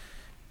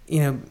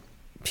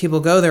 people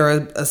go there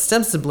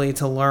ostensibly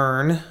to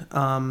learn,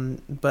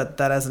 but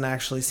that doesn't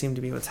actually seem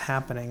to be what's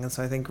happening. And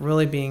so I think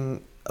really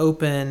being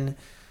open,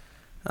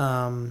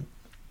 and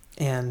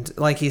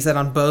like he said,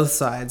 on both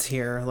sides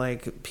here,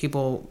 like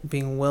people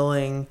being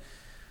willing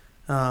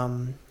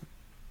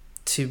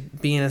to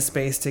be in a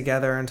space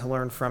together and to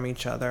learn from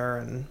each other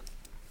and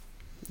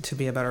to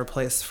be a better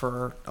place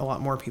for a lot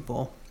more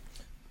people.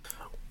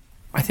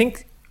 I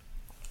think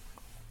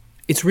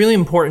it's really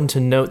important to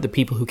note the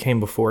people who came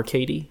before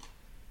Katie.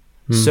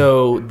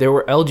 So there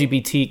were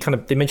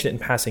LGBT, they mentioned it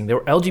in passing, there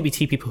were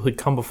LGBT people who had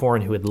come before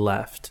and who had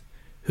left,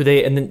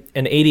 and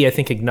AD, I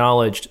think,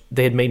 acknowledged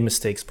they had made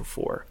mistakes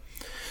before.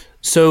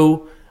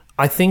 So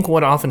I think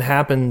what often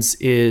happens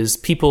is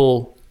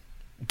people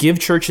give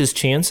churches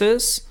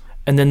chances,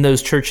 and then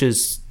those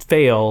churches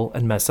fail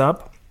and mess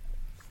up.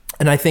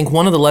 And I think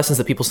one of the lessons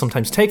that people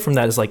sometimes take from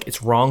that is like,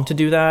 it's wrong to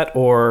do that,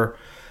 or,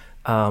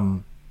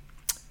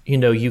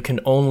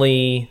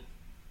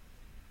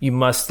 you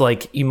must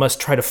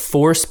try to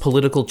force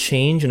political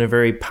change in a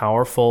very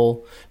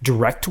powerful,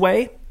 direct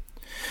way.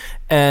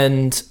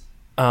 And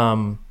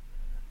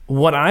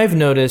what I've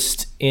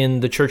noticed in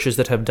the churches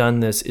that have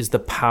done this is the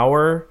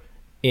power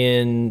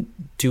in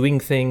doing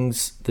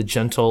things the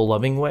gentle,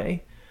 loving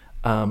way,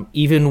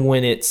 even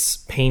when it's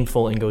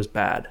painful and goes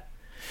bad.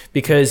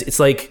 because it's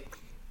like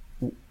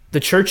the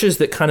churches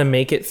that kind of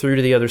make it through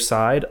to the other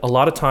side a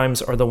lot of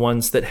times are the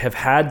ones that have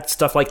had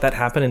stuff like that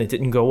happen and it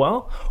didn't go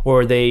well,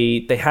 or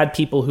they had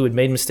people who had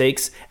made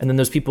mistakes and then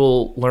those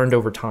people learned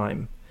over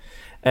time.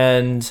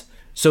 And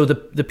so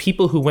the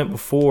people who went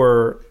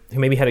before, who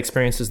maybe had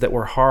experiences that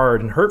were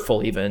hard and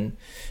hurtful even,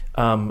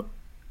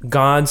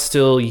 God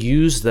still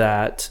used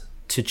that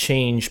to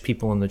change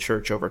people in the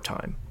church over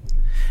time.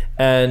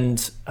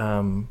 And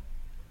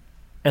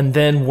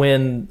then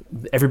when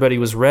everybody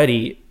was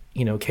ready,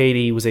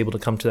 Katie was able to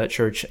come to that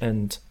church,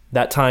 and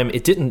that time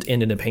it didn't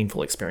end in a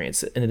painful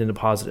experience. It ended in a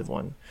positive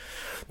one.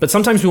 But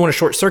sometimes we want to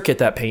short circuit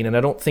that pain, and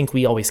I don't think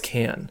we always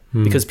can,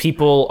 because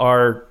people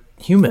are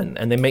human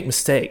and they make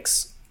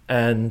mistakes.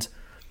 And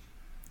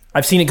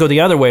I've seen it go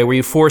the other way, where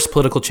you force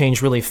political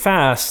change really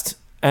fast,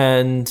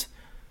 and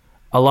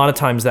a lot of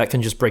times that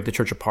can just break the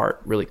church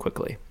apart really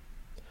quickly.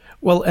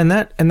 Well, and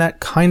that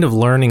kind of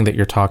learning that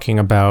you're talking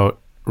about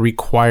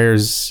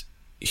requires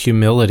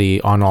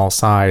humility on all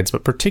sides,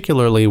 but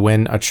particularly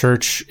when a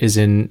church is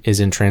in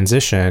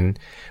transition,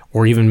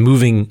 or even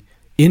moving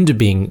into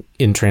being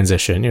in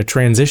transition,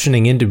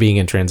 transitioning into being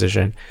in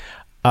transition,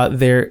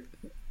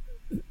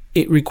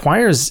 it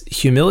requires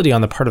humility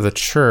on the part of the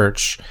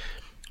church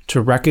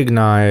to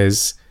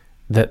recognize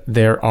that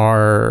there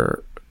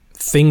are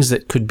things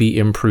that could be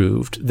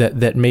improved,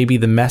 that maybe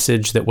the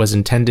message that was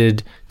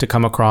intended to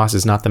come across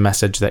is not the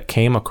message that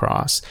came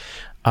across.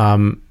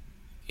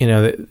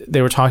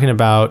 They were talking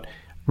about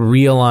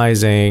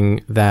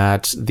realizing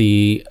that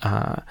the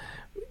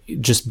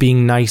just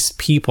being nice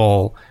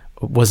people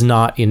was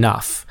not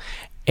enough.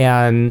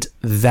 And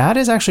that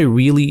is actually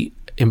really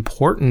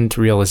important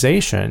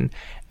realization.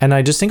 And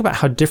I just think about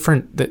how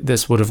different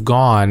this would have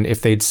gone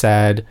if they'd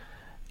said,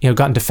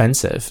 gotten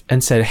defensive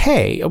and said,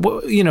 hey,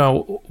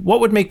 what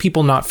would make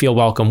people not feel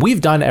welcome?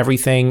 We've done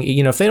everything.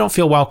 If they don't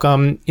feel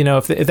welcome,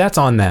 if that's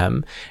on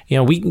them.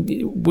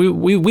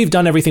 We've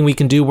done everything we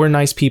can do. We're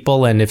nice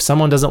people. And if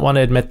someone doesn't want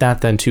to admit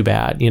that, then too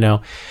bad.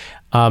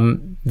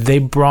 They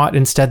brought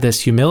instead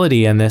this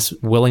humility and this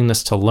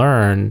willingness to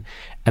learn.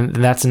 And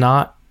that's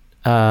not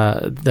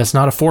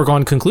a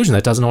foregone conclusion.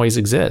 That doesn't always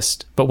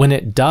exist. But when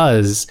it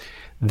does,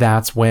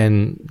 that's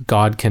when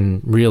God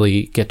can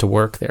really get to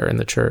work there in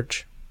the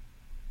church.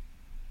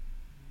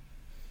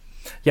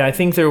 Yeah, I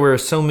think there were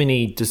so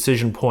many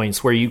decision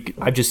points where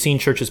I've just seen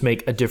churches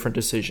make a different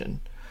decision.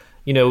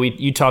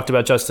 You talked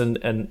about, Justin,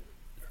 and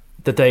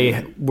that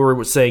they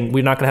were saying,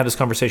 we're not going to have this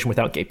conversation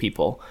without gay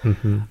people.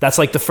 Mm-hmm. That's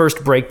like the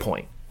first break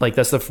point. Like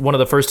that's one of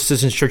the first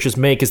decisions churches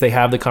make, is they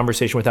have the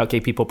conversation without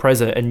gay people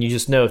present. And you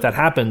just know if that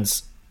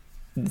happens,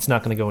 it's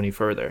not going to go any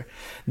further.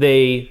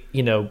 They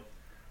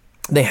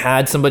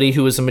had somebody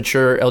who was a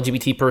mature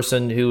LGBT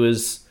person who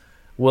was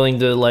willing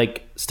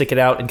to stick it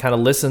out and kind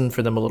of listen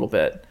for them a little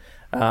bit.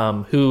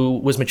 Who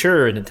was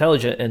mature and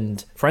intelligent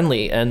and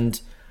friendly. And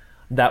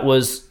that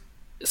was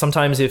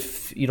sometimes,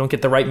 if you don't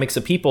get the right mix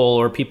of people,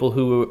 or people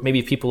who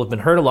maybe have been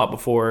hurt a lot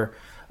before,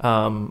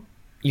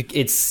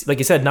 it's like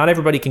you said, not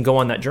everybody can go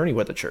on that journey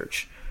with the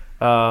church.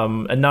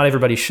 And not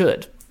everybody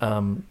should,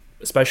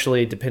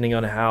 especially depending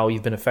on how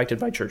you've been affected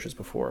by churches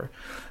before.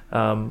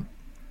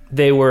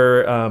 They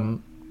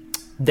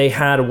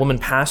had a woman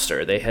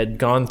pastor. They had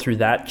gone through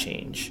that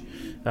change.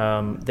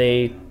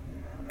 They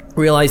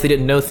realized they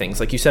didn't know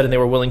things, like you said, and they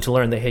were willing to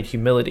learn. They had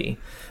humility.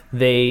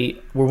 They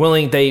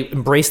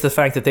embraced the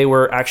fact that they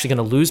were actually going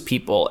to lose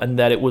people, and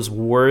that it was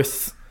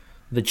worth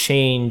the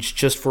change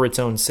just for its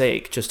own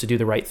sake, just to do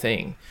the right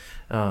thing.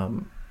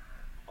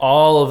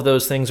 All of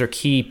those things are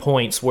key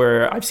points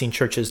where I've seen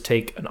churches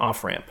take an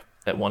off-ramp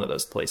at one of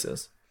those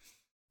places.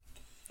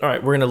 All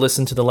right, we're going to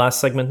listen to the last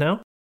segment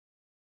now.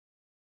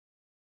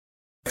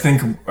 I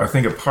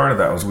think a part of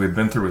that was we had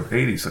been through with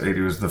 80. So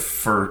 80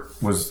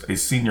 was a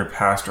senior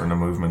pastor in a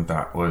movement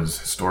that was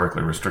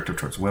historically restrictive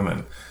towards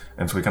women.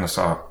 And so we kind of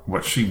saw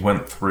what she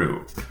went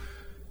through.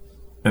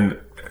 And,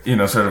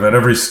 sort of at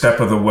every step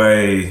of the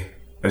way,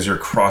 as you're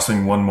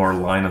crossing one more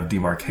line of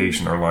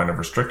demarcation or line of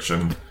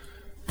restriction,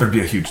 there'd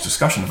be a huge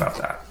discussion about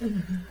that.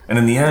 Mm-hmm. And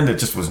in the end, it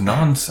just was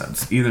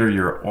nonsense. Either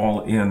you're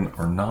all in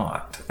or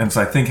not. And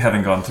so I think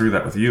having gone through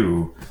that with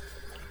you,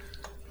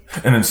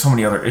 and in so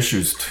many other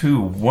issues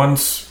too,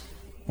 once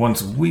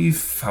we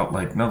felt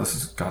like, no, this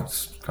is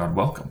God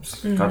welcomes.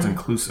 Mm-hmm. God's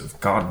inclusive.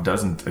 God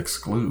doesn't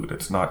exclude.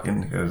 It's not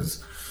in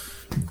his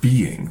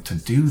being to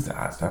do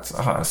that. That's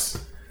us.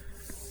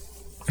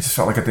 It just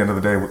felt like at the end of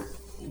the day,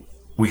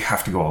 we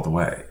have to go all the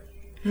way.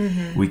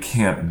 Mm-hmm. We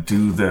can't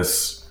do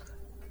this.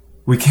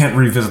 We can't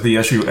revisit the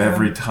issue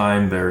every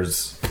time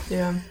there's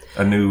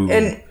a new...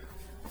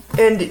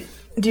 And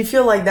do you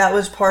feel like that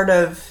was part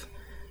of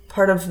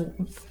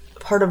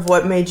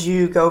what made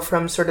you go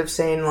from sort of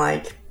saying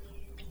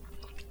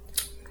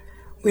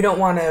we don't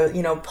want to,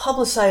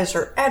 publicize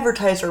or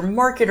advertise or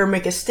market or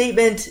make a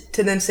statement,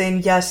 to then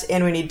saying yes,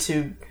 and we need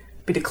to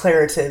be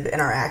declarative in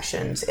our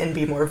actions and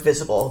be more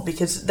visible?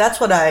 Because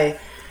that's what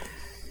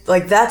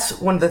that's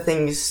one of the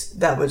things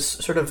that was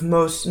sort of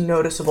most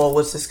noticeable,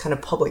 was this kind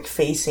of public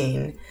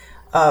facing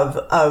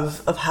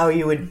of how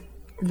you would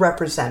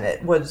represent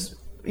it, was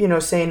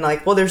saying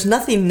like, well, there's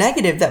nothing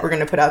negative that we're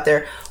going to put out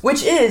there,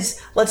 which is,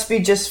 let's be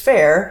just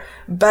fair,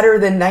 better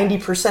than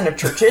 90% of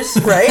churches,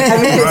 right? I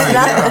mean, it's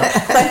not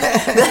like,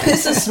 that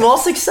is a small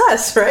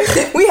success, right?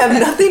 We have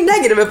nothing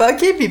negative about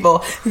gay people.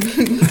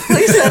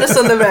 Please pat us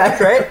on the back,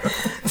 right?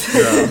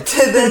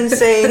 To then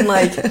saying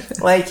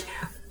like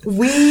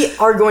we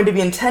are going to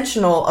be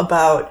intentional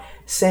about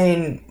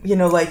saying,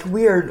 like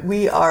we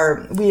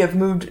have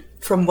moved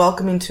from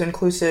welcoming to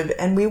inclusive,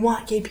 and we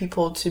want gay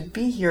people to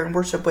be here and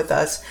worship with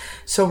us.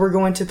 So we're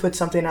going to put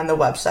something on the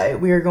website.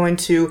 We are going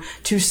to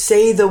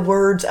say the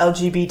words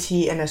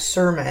LGBT in a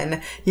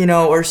sermon,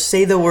 or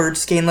say the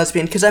words gay and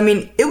lesbian. Because, I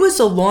mean, it was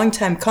a long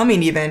time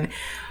coming even,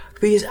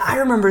 because I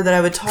remember that I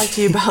would talk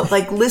to you about,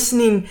 like,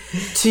 listening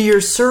to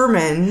your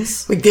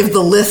sermons. We give the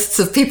lists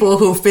of people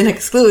who've been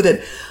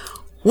excluded.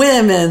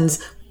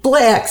 Women's,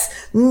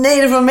 Blacks,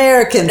 Native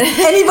American,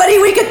 anybody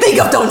we could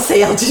think of, don't say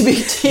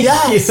LGBTQ.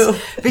 Yes,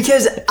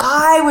 because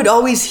I would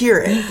always hear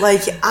it.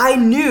 Like, I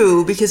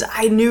knew, because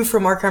I knew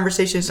from our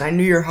conversations, I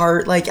knew your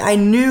heart. Like, I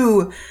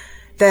knew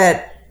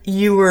that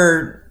you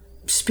were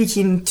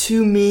speaking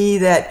to me,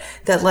 that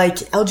like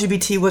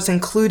LGBT was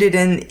included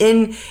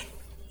in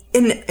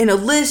a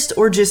list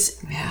or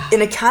just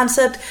in a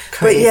concept,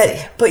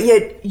 Crazy. but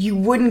yet you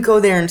wouldn't go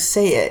there and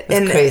say it.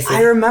 That's and crazy.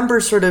 I remember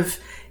sort of,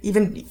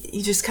 even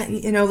you just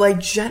kind of, like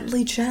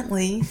gently.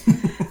 Because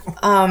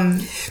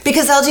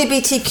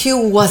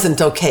LGBTQ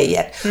wasn't okay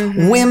yet.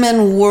 Mm-hmm.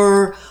 Women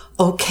were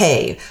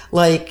okay.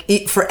 Like,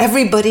 for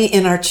everybody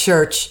in our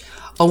church,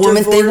 a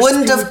woman, they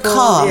wouldn't have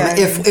come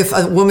if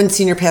a woman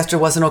senior pastor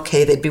wasn't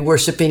okay. They'd be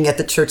worshiping at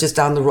the churches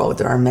down the road.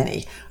 There are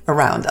many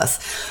around us.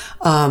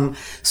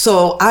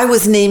 So I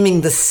was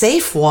naming the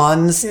safe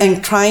ones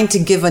and trying to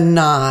give a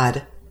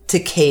nod to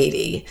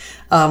Katie,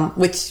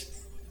 which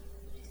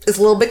is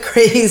a little bit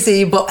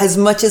crazy, but as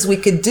much as we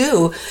could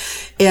do.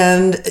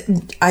 And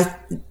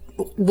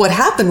what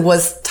happened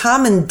was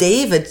Tom and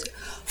David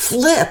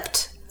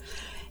flipped,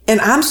 and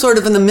I'm sort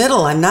of in the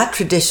middle. I'm not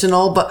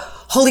traditional, but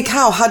holy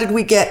cow, how did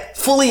we get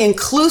fully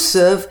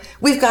inclusive?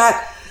 We've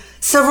got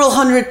several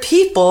hundred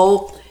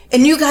people,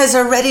 and you guys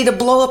are ready to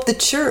blow up the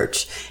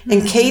church. Mm-hmm.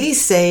 And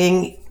Katie's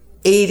saying,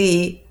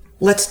 80,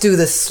 let's do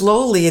this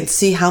slowly and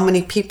see how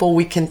many people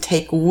we can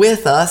take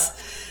with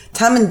us.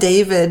 Tom and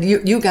David,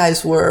 you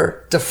guys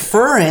were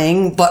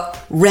deferring,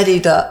 but ready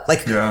to,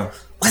 like,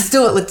 let's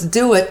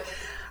do it.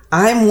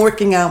 I'm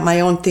working out my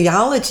own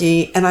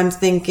theology, and I'm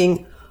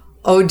thinking,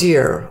 oh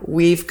dear,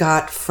 we've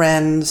got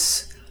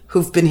friends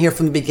who've been here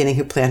from the beginning,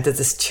 who planted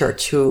this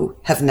church, who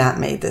have not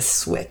made this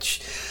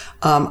switch.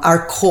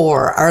 Our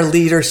core, our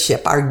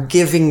leadership, our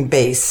giving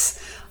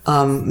base,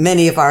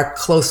 many of our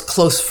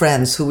close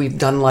friends who we've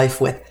done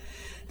life with,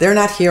 they're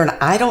not here, and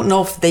I don't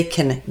know if they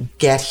can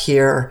get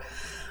here.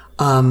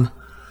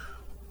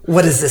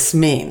 What does this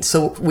mean?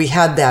 So we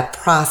had that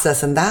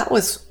process, and that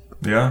was,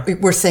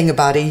 we're saying,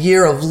 about a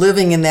year of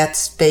living in that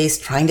space,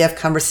 trying to have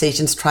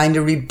conversations, trying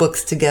to read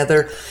books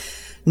together,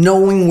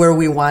 knowing where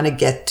we want to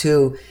get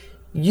to.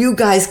 You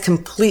guys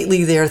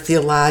completely there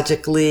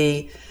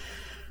theologically,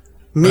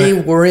 me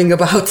worrying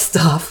about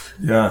stuff.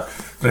 Yeah,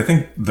 but I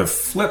think the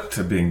flip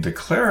to being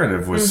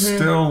declarative was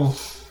still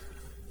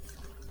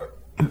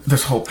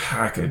this whole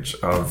package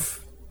of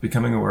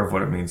becoming aware of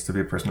what it means to be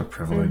a person of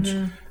privilege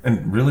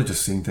and really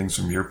just seeing things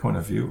from your point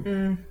of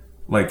view.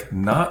 Like,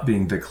 not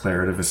being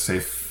declarative is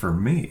safe for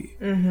me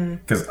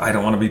because I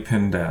don't want to be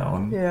pinned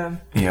down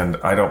and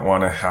I don't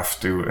want to have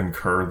to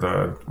incur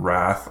the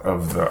wrath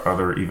of the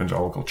other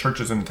evangelical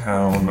churches in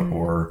town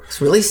or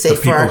it's really safe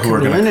the people for our who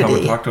are going to come and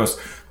community. talk to us.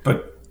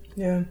 But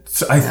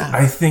so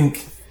I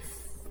think,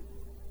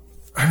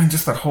 I mean,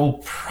 just that whole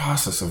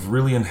process of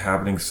really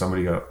inhabiting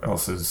somebody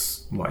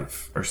else's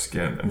life or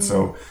skin. And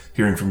so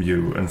hearing from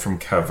you and from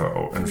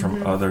Kevo and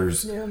from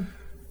others,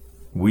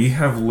 we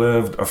have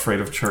lived afraid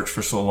of church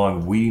for so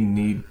long. We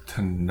need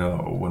to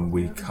know when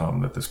we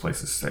come that this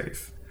place is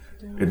safe.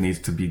 It needs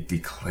to be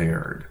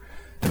declared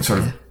and sort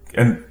of,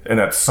 and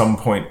at some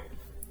point,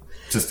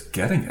 just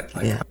getting it.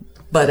 Like,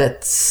 But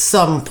at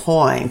some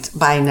point,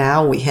 by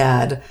now, we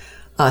had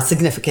a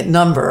significant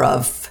number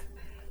of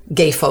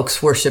gay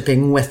folks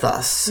worshiping with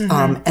us.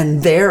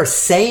 And they're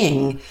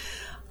saying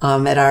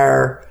at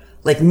our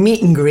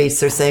meet and greets,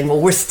 they're saying,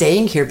 well, we're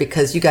staying here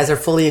because you guys are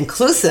fully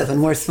inclusive.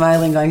 And we're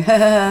smiling going,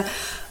 ha,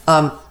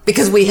 ha.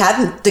 Because we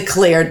hadn't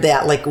declared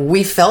that. Like,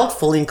 we felt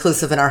fully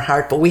inclusive in our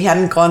heart, but we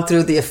hadn't gone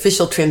through the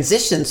official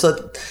transition.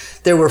 So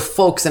there were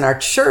folks in our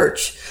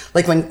church,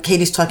 like when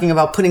Katie's talking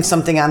about putting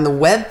something on the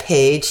web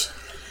page,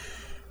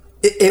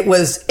 it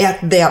was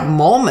at that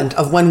moment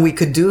of when we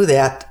could do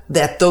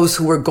that those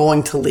who were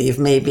going to leave,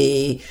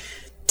 maybe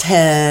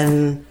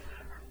 10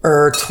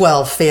 or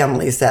 12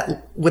 families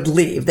that would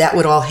leave, that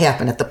would all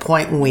happen at the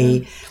point when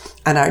we,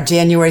 on our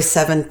January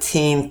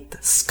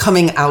 17th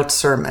coming out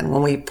sermon,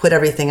 when we put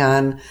everything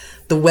on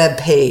the web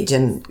page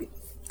and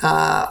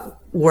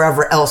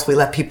wherever else we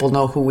let people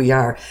know who we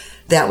are,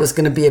 that was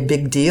going to be a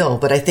big deal.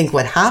 But I think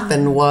what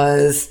happened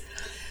was,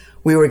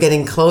 we were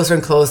getting closer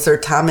and closer.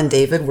 Tom and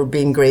David were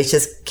being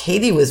gracious.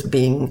 Katie was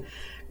being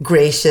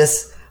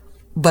gracious.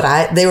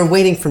 but they were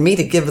waiting for me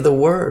to give the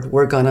word.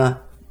 We're going to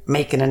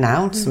make an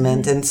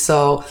announcement. And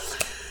so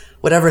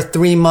whatever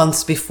 3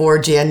 months before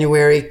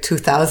January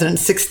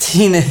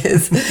 2016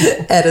 is,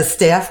 at a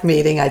staff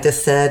meeting, I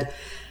just said,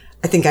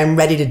 I think I'm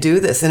ready to do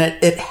this. And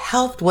it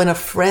helped when a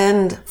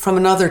friend from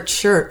another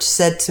church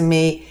said to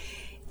me,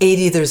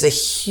 Adi, there's a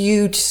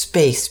huge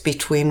space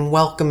between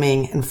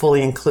welcoming and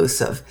fully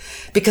inclusive.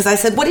 Because I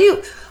said, what do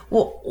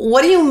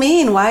you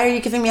mean? Why are you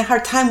giving me a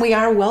hard time? We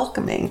are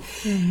welcoming.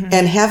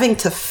 And having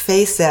to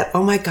face that,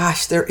 oh my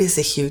gosh, there is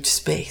a huge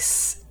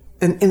space,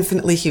 an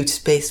infinitely huge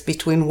space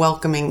between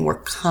welcoming.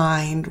 We're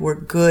kind, we're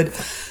good.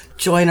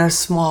 Join our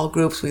small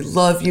groups. We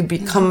love you.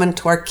 Come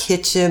into our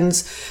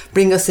kitchens.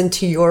 Bring us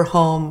into your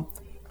home.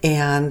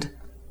 And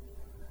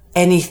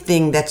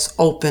anything that's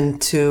open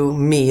to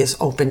me is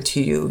open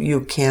to you.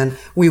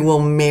 We will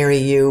marry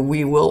you.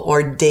 We will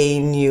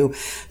ordain you.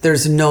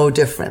 There's no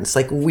difference.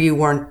 Like, we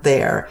weren't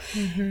there.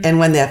 And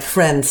when that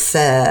friend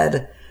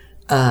said,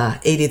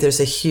 Adi, there's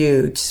a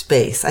huge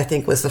space, I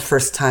think was the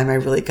first time I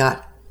really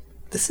got,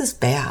 this is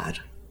bad,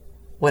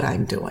 what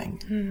I'm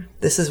doing.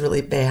 This is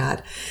really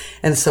bad.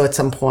 And so at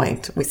some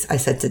point, I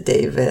said to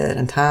David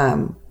and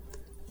Tom,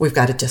 we've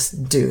got to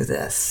just do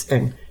this.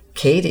 And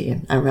Katie,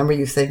 I remember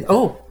you saying,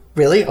 oh,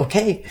 really?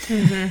 Okay.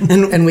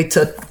 And we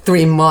took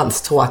 3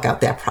 months to walk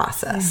out that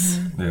process.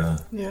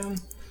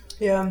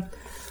 Yeah.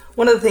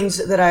 One of the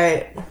things that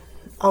I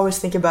always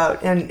think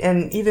about,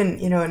 and even,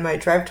 in my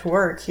drive to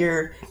work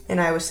here in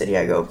Iowa City,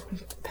 I go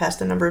past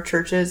a number of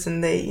churches,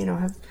 and they,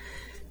 have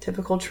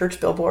typical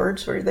church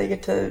billboards where they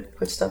get to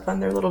put stuff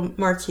on their little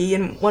marquee.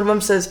 And one of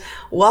them says,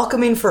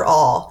 welcoming for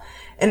all.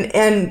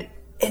 And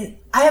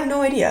I have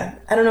no idea.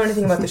 I don't know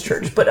anything about this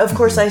church. But of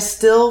course, I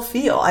still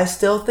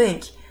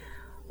think,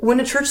 when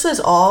a church says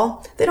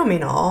all, they don't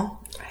mean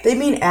all. They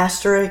mean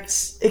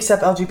asterisks,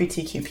 except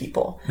LGBTQ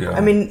people. Yeah. I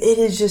mean, it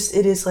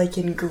is like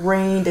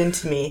ingrained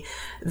into me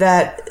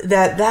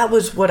that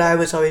was what I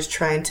was always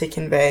trying to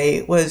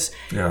convey was,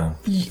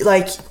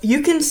 like,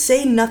 you can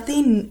say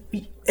nothing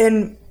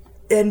and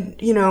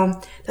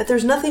that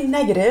there's nothing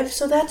negative,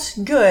 so that's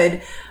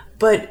good.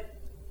 But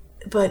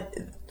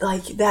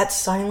like, that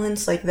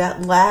silence, like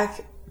that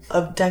lack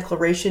of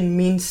declaration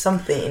means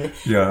something.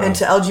 And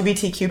to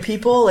LGBTQ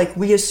people, like,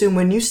 we assume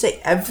when you say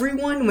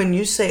everyone, when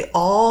you say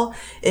all,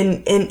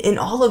 in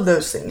all of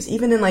those things,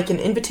 even in like an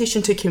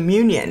invitation to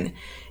communion,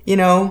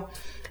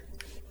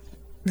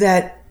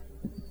 that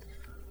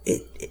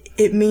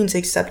it means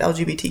accept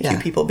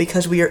LGBTQ people,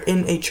 because we are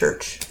in a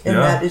church, and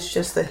that is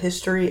just the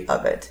history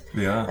of it.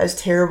 As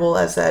terrible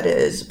as that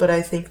is, but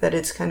I think that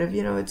it's kind of,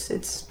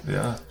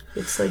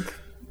 it's like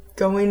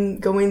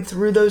going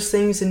through those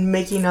things and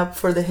making up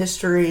for the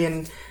history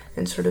and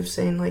sort of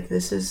saying, like,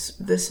 this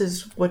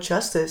is what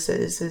justice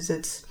is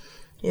it's,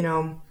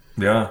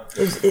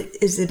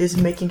 it is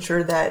making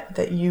sure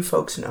that you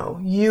folks know,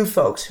 you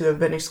folks who have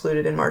been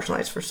excluded and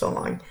marginalized for so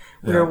long,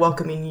 we are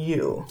welcoming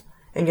you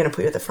and going to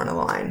put you at the front of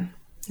the line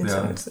in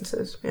some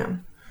instances. Now,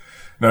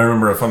 I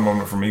remember a fun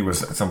moment for me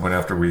was at some point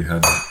after we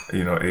had,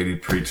 Adi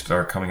preached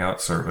our coming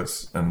out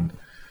service, and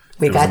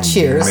we got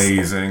cheers.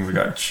 Amazing. We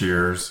got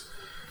cheers.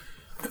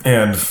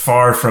 And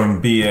far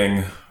from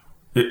being,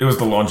 it was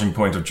the launching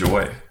point of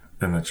joy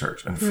in the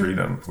church and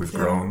freedom. We've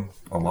grown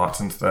a lot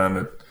since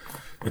then.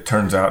 It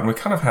turns out, and we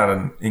kind of had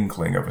an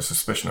inkling of a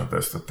suspicion of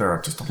this, that there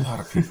are just a lot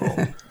of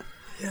people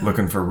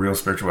looking for real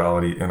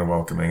spirituality in a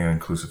welcoming and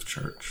inclusive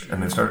church.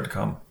 And they started to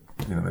come.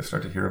 They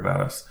started to hear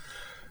about us.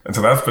 And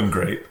so that's been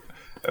great.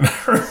 And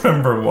I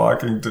remember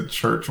walking to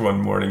church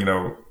one morning, I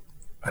don't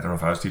know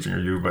if I was teaching or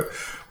you, but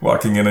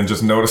walking in and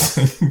just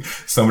noticing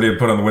somebody had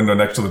put on the window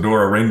next to the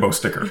door a rainbow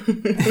sticker. Right?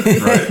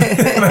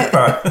 And I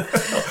thought,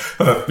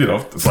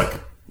 it's like,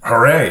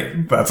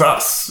 hooray, that's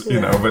us,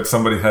 but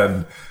somebody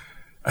had,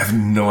 I have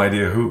no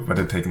idea who, but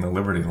had taken the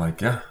liberty,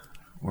 like,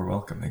 we're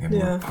welcoming and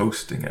we're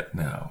posting it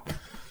now.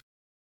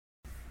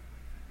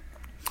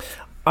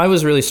 I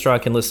was really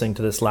struck in listening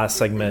to this last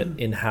segment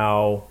in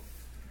how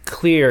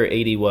clear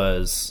Adi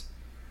was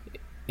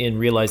in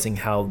realizing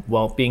how,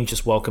 being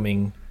just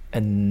welcoming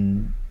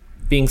and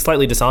being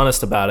slightly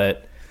dishonest about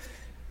it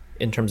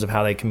in terms of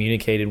how they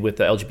communicated with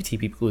the LGBT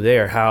people who were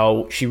there,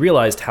 how she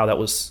realized how that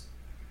was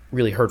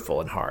really hurtful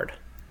and hard.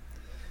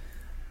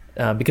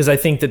 Because I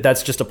think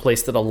that's just a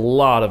place that a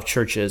lot of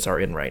churches are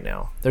in right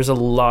now. There's a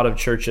lot of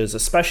churches,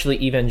 especially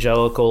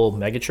evangelical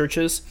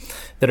megachurches,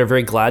 that are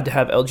very glad to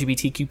have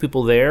LGBTQ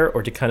people there,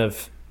 or to kind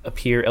of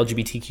appear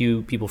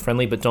LGBTQ people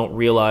friendly, but don't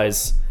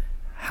realize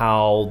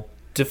how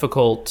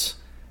difficult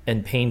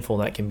and painful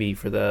that can be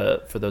for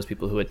those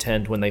people who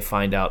attend when they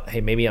find out,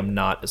 hey, maybe I'm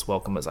not as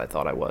welcome as I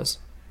thought I was.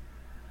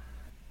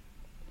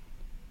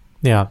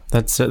 Yeah,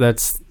 that's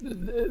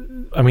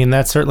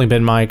certainly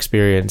been my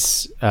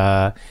experience.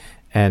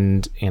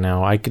 And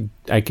I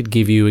could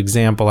give you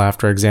example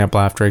after example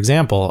after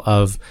example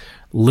of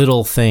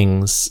little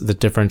things that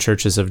different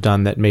churches have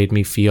done that made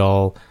me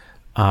feel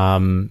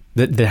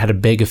that had a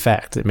big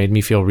effect, that made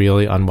me feel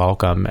really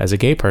unwelcome as a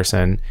gay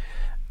person,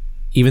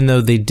 even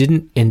though they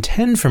didn't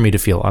intend for me to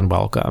feel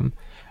unwelcome.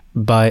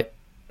 But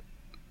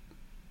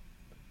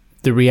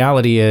the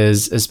reality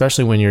is,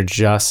 especially when you're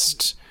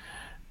just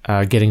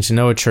getting to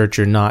know a church,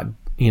 you're not,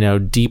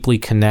 deeply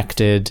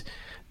connected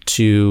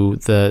to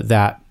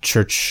that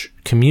church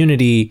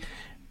community.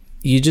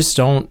 You just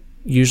don't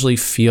usually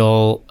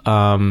feel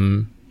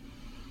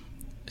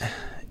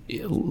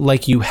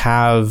like you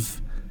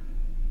have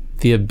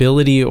the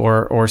ability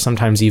or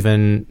sometimes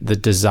even the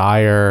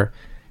desire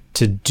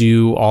to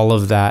do all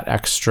of that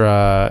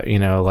extra,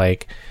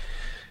 like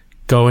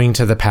going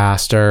to the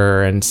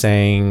pastor and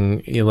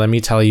saying, let me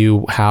tell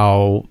you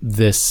how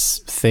this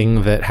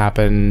thing that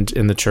happened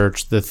in the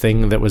church, the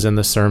thing that was in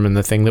the sermon,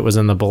 the thing that was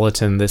in the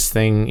bulletin, this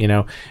thing,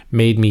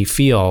 made me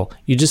feel.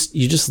 You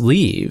just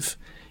leave,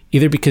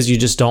 either because you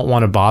just don't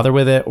want to bother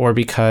with it or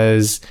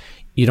because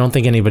you don't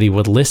think anybody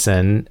would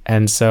listen.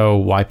 And so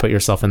why put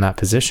yourself in that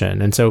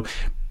position? And so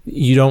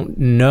you don't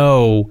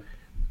know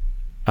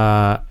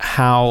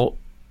how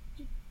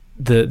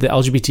the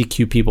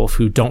LGBTQ people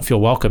who don't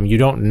feel welcome, you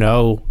don't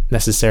know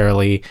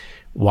necessarily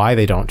why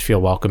they don't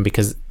feel welcome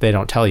because they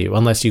don't tell you,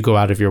 unless you go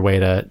out of your way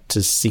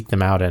to seek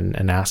them out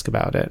and ask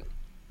about it.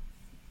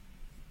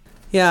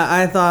 Yeah,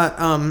 I thought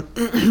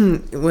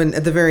when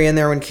at the very end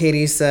there, when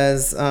Katie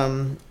says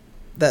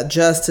that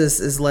justice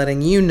is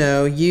letting you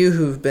know, you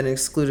who've been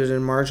excluded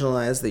and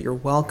marginalized, that you're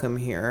welcome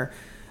here.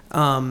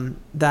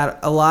 That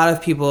a lot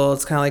of people,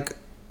 it's kind of like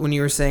when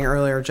you were saying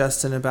earlier,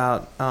 Justin,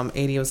 about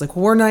 80, it was like,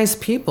 well, we're nice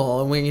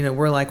people, and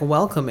we're like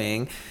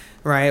welcoming,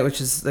 right? Which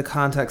is the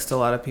context to a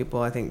lot of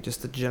people, I think,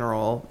 just the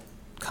general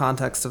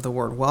context of the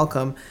word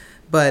welcome.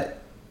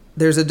 But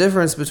there's a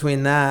difference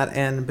between that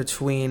and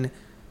between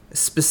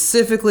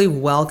specifically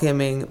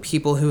welcoming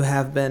people who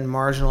have been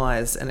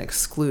marginalized and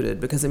excluded,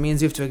 because it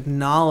means you have to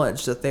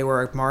acknowledge that they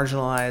were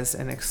marginalized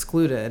and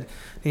excluded.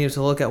 And you have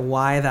to look at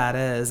why that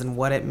is and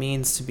what it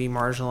means to be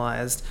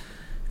marginalized.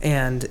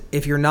 And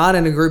if you're not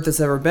in a group that's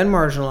ever been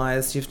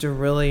marginalized, you have to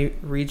really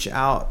reach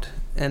out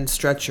and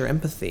stretch your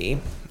empathy.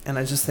 And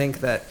I just think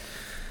that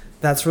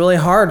that's really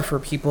hard for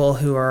people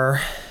who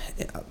are,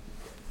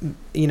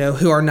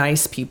 who are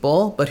nice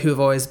people, but who have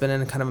always been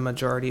in kind of a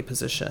majority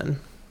position.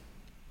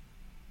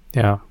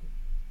 Yeah.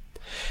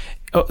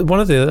 One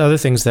of the other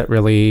things that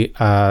really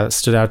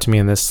stood out to me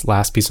in this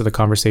last piece of the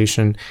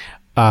conversation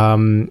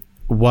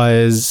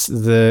was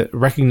the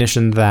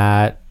recognition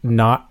that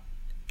not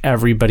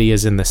everybody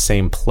is in the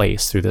same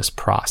place through this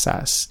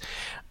process,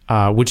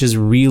 which is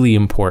really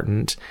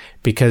important,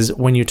 because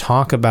when you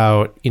talk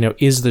about,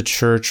 is the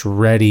church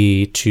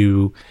ready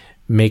to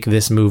make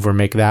this move or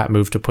make that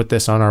move, to put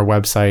this on our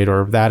website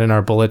or that in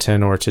our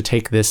bulletin or to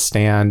take this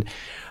stand,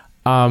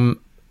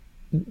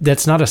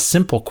 that's not a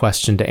simple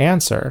question to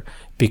answer,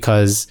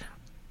 because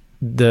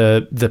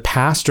the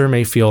pastor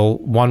may feel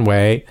one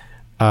way,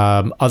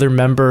 other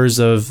members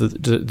of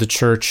the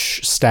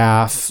church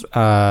staff,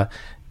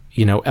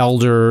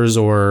 elders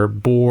or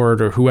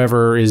board or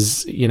whoever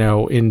is,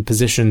 in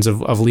positions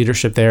of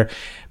leadership there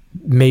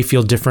may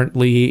feel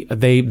differently.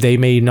 They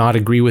may not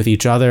agree with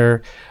each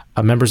other.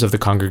 Members of the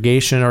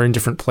congregation are in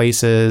different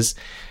places.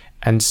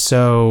 And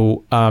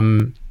so,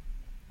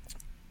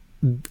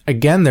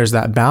 again, there's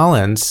that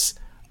balance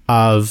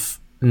of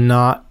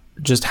not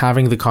just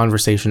having the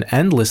conversation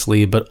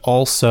endlessly, but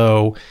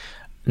also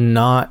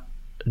not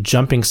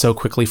jumping so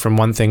quickly from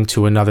one thing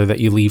to another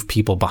that you leave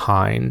people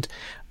behind.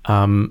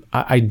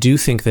 I do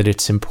think that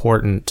it's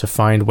important to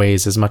find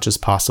ways as much as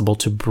possible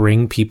to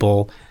bring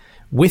people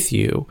with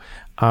you.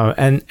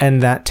 And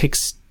that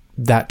takes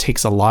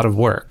a lot of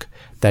work.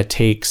 That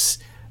takes,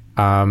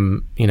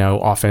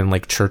 often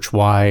like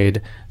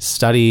church-wide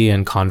study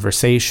and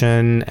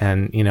conversation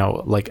and,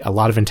 like a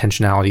lot of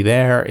intentionality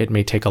there. It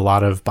may take a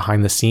lot of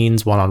behind the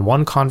scenes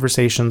one-on-one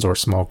conversations or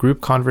small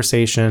group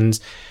conversations.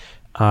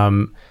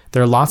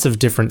 There are lots of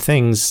different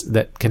things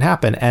that can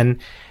happen. And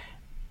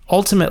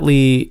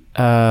ultimately,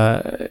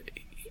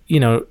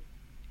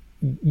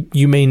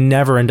 you may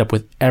never end up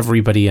with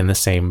everybody in the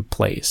same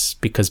place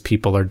because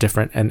people are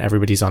different and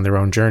everybody's on their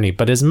own journey.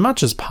 But as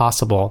much as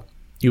possible,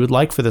 you would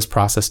like for this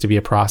process to be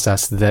a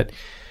process that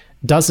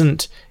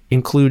doesn't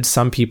include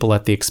some people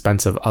at the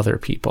expense of other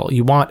people.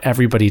 You want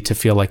everybody to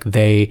feel like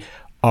they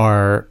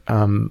are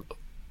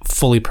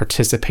fully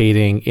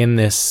participating in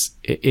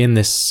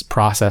this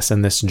process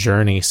and this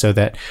journey, so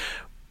that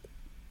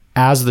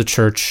as the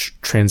church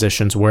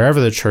transitions,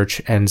 wherever the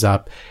church ends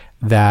up,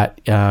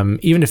 that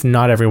even if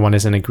not everyone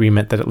is in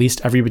agreement, that at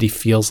least everybody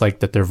feels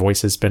like that their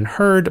voice has been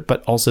heard,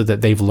 but also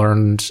that they've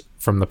learned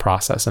from the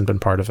process and been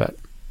part of it.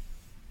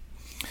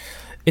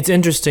 It's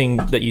interesting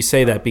that you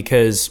say that,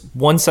 because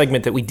one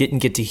segment that we didn't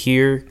get to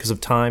hear because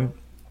of time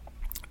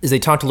is they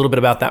talked a little bit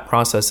about that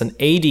process. And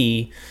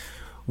AD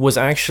was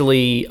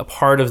actually a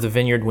part of the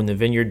Vineyard when the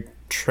Vineyard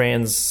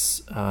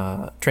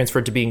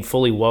transferred to being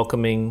fully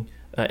welcoming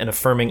and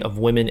affirming of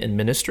women in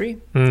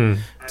ministry.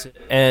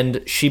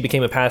 And she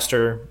became a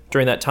pastor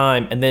during that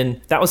time. And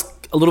then that was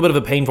a little bit of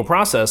a painful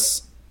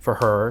process for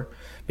her,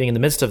 being in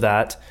the midst of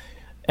that.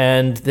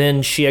 And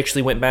then she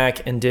actually went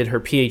back and did her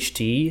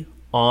PhD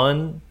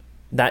on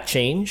that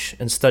change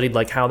and studied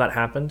like how that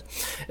happened.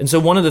 And so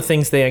one of the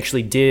things they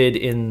actually did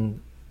in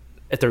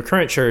at their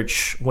current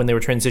church, when they were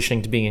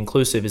transitioning to being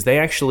inclusive, is they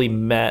actually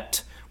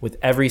met with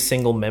every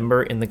single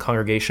member in the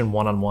congregation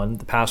one-on-one.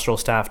 The pastoral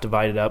staff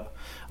divided up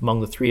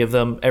among the three of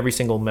them, every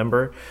single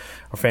member,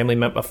 or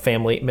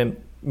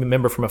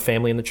member from a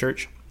family in the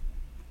church,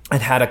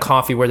 and had a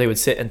coffee where they would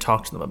sit and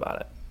talk to them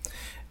about it.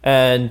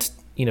 And,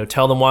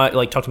 tell them why,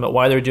 talk to them about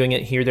why they're doing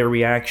it, hear their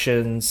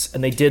reactions.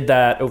 And they did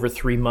that over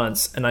 3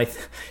 months. And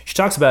she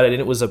talks about it,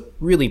 and it was a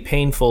really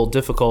painful,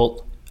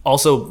 difficult,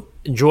 also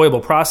enjoyable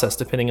process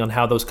depending on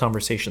how those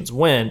conversations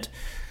went.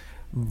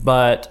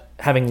 But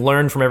having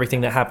learned from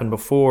everything that happened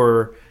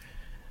before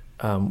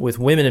with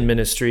women in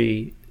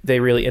ministry, they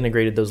really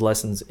integrated those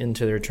lessons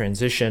into their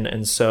transition.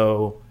 And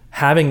so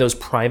having those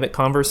private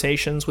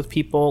conversations with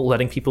people,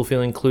 letting people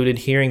feel included,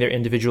 hearing their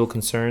individual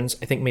concerns,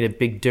 I think made a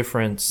big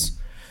difference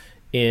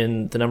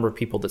in the number of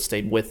people that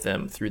stayed with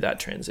them through that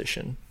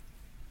transition.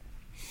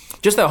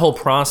 Just that whole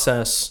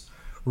process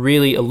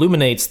really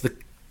illuminates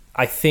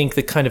I think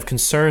the kind of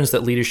concerns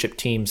that leadership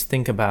teams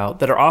think about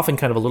that are often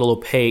kind of a little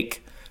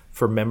opaque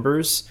for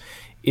members.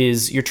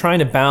 Is you're trying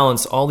to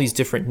balance all these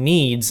different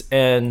needs,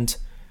 and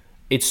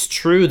it's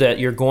true that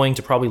you're going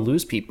to probably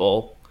lose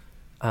people,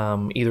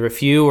 either a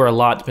few or a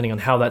lot, depending on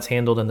how that's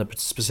handled in the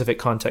specific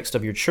context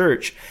of your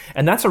church.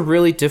 And that's a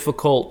really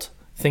difficult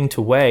thing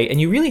to weigh.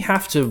 And you really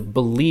have to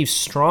believe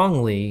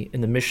strongly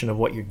in the mission of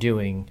what you're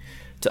doing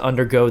to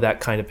undergo that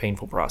kind of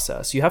painful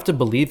process. You have to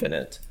believe in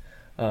it,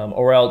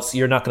 or else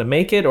you're not going to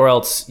make it, or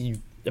else you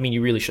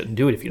really shouldn't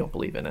do it if you don't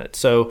believe in it.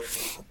 So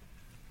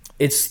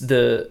in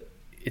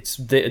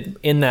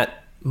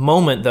that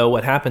moment, though,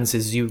 what happens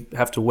is you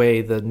have to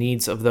weigh the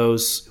needs of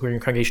those who are in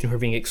your congregation who are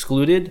being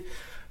excluded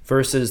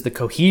versus the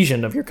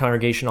cohesion of your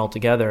congregation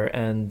altogether.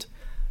 And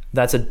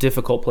that's a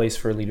difficult place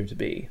for a leader to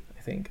be,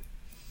 I think.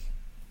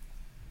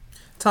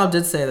 Tom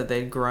did say that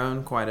they'd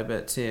grown quite a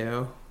bit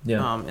too,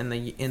 in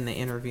the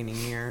intervening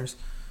years.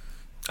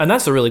 And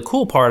that's the really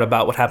cool part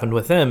about what happened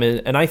with them.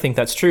 And I think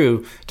that's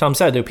true. Tom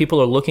said that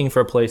people are looking for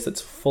a place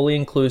that's fully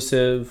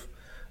inclusive,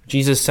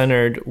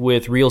 Jesus-centered,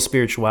 with real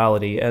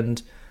spirituality.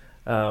 And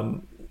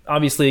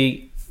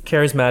obviously,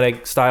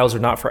 charismatic styles are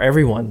not for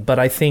everyone, but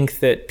I think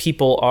that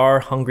people are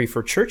hungry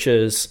for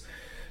churches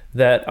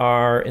that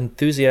are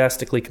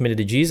enthusiastically committed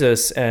to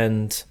Jesus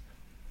and,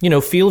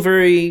 feel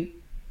very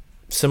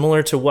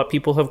similar to what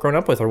people have grown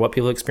up with or what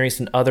people have experienced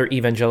in other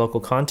evangelical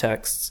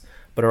contexts,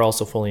 but are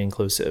also fully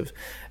inclusive.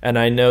 And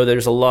I know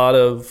there's a lot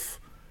of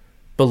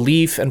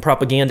belief and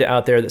propaganda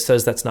out there that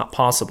says that's not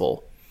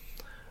possible.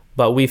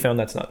 But we found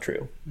that's not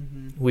true.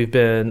 Mm-hmm. We've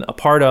been a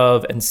part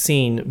of and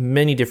seen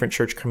many different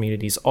church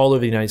communities all over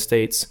the United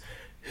States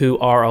who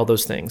are all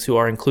those things, who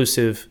are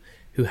inclusive,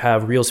 who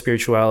have real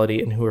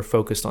spirituality, and who are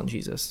focused on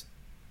Jesus.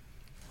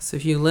 So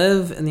if you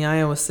live in the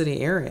Iowa City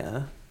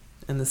area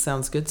and this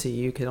sounds good to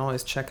you, you can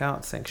always check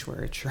out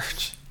Sanctuary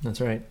Church.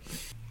 That's right.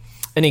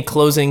 Any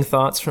closing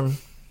thoughts from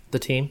the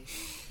team?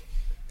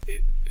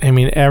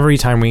 Every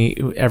time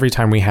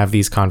we have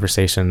these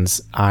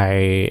conversations,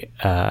 I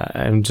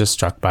am just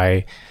struck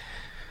by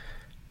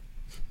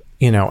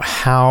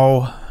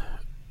how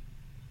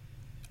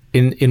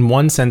in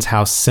one sense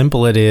how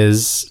simple it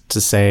is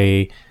to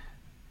say,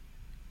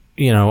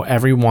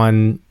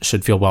 everyone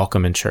should feel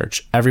welcome in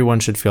church. Everyone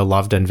should feel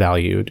loved and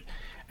valued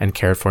and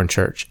cared for in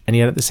church. And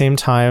yet at the same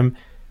time,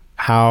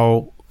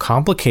 how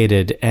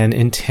complicated and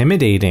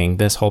intimidating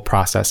this whole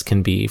process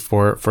can be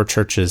for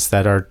churches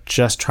that are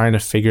just trying to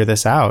figure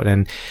this out.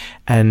 And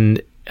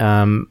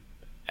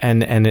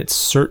it's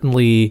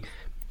certainly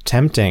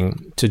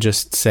tempting to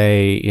just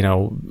say,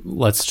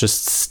 let's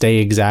just stay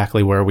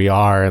exactly where we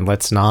are and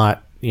let's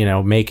not,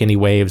 make any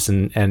waves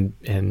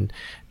and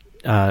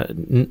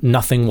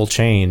nothing will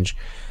change.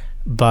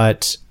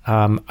 But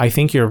I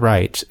think you're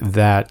right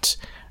that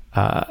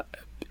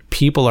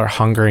people are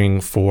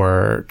hungering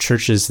for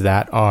churches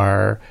that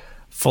are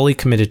fully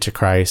committed to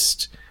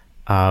Christ,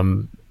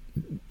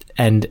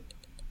 and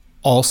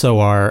also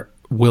are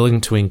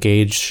willing to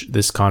engage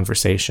this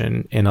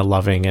conversation in a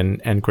loving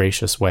and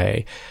gracious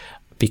way,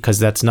 because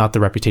that's not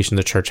the reputation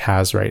the church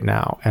has right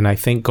now. And I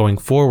think going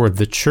forward,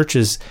 the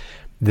churches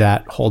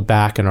that hold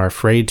back and are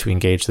afraid to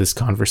engage this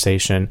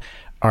conversation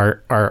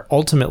are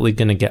ultimately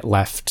going to get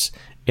left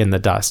in the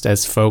dust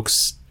as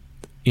folks,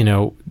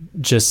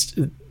 just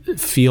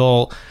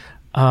feel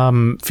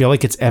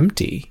like it's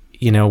empty.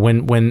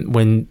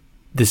 When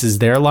this is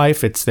their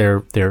life, it's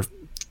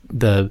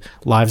the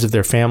lives of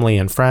their family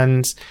and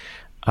friends.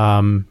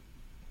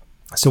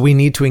 So we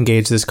need to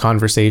engage this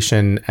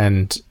conversation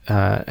and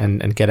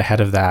get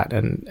ahead of that.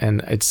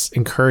 And it's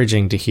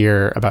encouraging to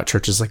hear about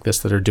churches like this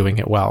that are doing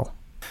it well.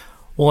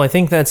 Well, I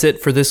think that's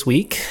it for this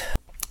week.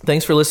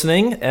 Thanks for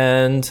listening,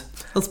 and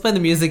let's play the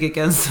music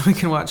again so we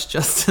can watch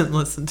Justin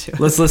listen to it.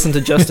 Let's listen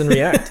to Justin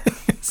react.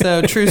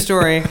 So, true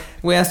story.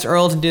 We asked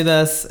Earl to do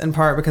this in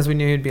part because we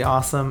knew he'd be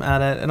awesome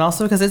at it, and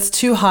also because it's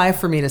too high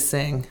for me to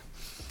sing.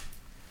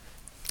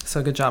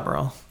 So, good job,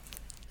 Earl.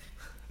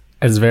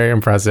 It's very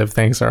impressive.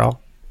 Thanks, Earl.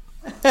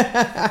 Do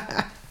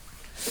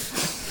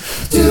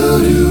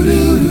do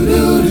do do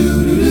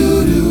do do.